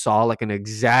fucking saw like an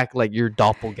exact like your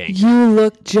doppelganger. You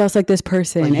look just like this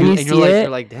person, Like, and you see it. You're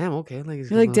like, damn, okay. Like,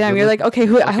 You're like, damn. You're like, okay,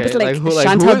 who? I hope it's like who-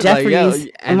 Chantal who- Jeffries.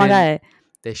 yeah, Oh and my then god,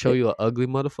 they show you an ugly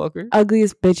motherfucker.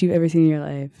 ugliest bitch you've ever seen in your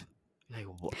life. Like,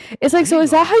 It's like, so hang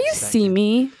is that on how a you see second.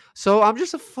 me? So I'm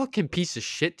just a fucking piece of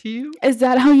shit to you? Is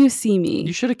that how you see me?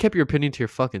 You should have kept your opinion to your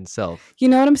fucking self. You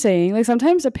know what I'm saying? Like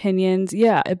sometimes opinions,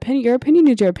 yeah, your opinion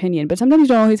is your opinion, but sometimes you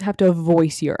don't always have to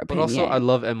voice your But opinion. also, I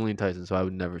love Emily and Tyson, so I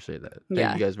would never say that. Thank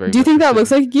Yeah. you guys very Do you much think for that looks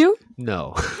sitting- like you?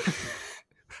 No.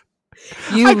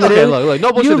 You Okay, literally, look,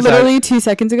 no bullshit you aside. literally 2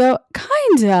 seconds ago,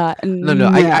 kinda. No,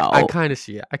 I kind of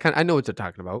see it. I know what they're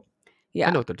talking about. yeah,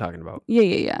 I know what they're talking about. yeah.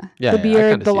 Yeah, The yeah, I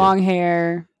beard, kinda the see it. long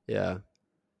hair. Yeah.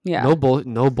 Yeah.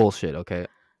 No bullshit, okay?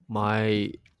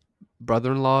 My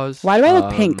brother-in-law's... Why do I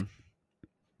look pink?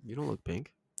 You don't look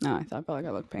pink. No, I felt like I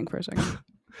looked pink for a second.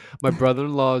 My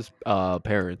brother-in-law's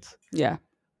parents Yeah.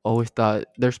 always thought...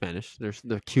 They're Spanish. They're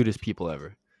the cutest people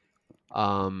ever.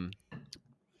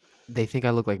 They think I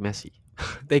look like Messi.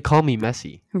 They call me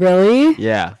Messi. Really?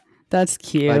 Yeah. That's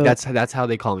cute. Like that's how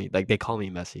they call me. Like they call me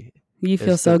Messi. You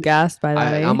feel it's so the- gassed by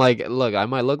that. I'm like, look, I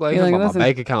might look like You're him, like, but listen. my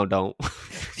bank account don't.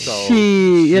 So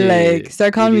You're like, shit,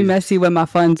 start calling me it is- Messi when my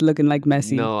fun's looking like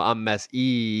Messi. No, I'm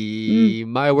Messi.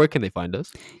 Where can they find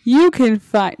us? You can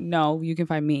find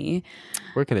me.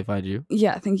 Where can they find you?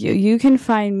 Yeah, thank you. You can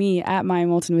find me at My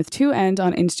Molten with 2 N's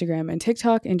on Instagram and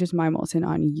TikTok, and just My Molten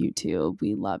on YouTube.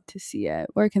 We love to see it.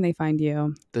 Where can they find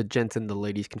you? The gents and the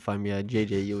ladies can find me at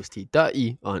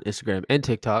jjust.e on Instagram and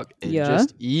TikTok, and Yeah.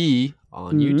 just E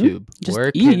on Mhm. YouTube. Just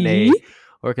Where E.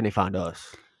 can they find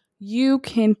us? You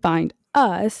can find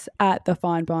us at The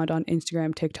Fawn Bond on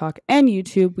Instagram, TikTok, and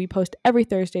YouTube. We post every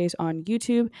Thursdays on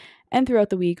YouTube and throughout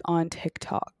the week on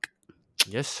TikTok.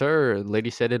 Yes, sir. Lady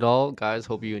said it all. Guys,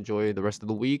 hope you enjoy the rest of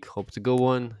the week. Hope it's a good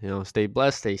one. Stay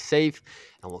blessed, stay safe,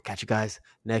 and we'll catch you guys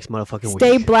next motherfucking week.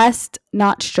 Stay blessed,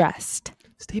 not stressed.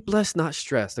 Stay blessed, not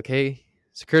stressed, okay?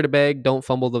 Secure the bag. Don't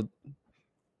fumble the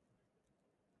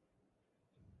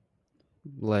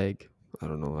leg. I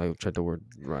don't know. I tried the word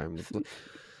rhyme.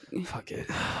 Fuck it.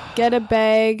 Get a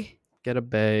bag. Get a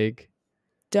bag.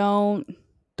 Don't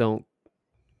Don't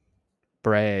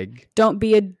brag.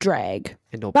 be a drag.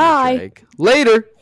 And don't Bye. be a drag. Later.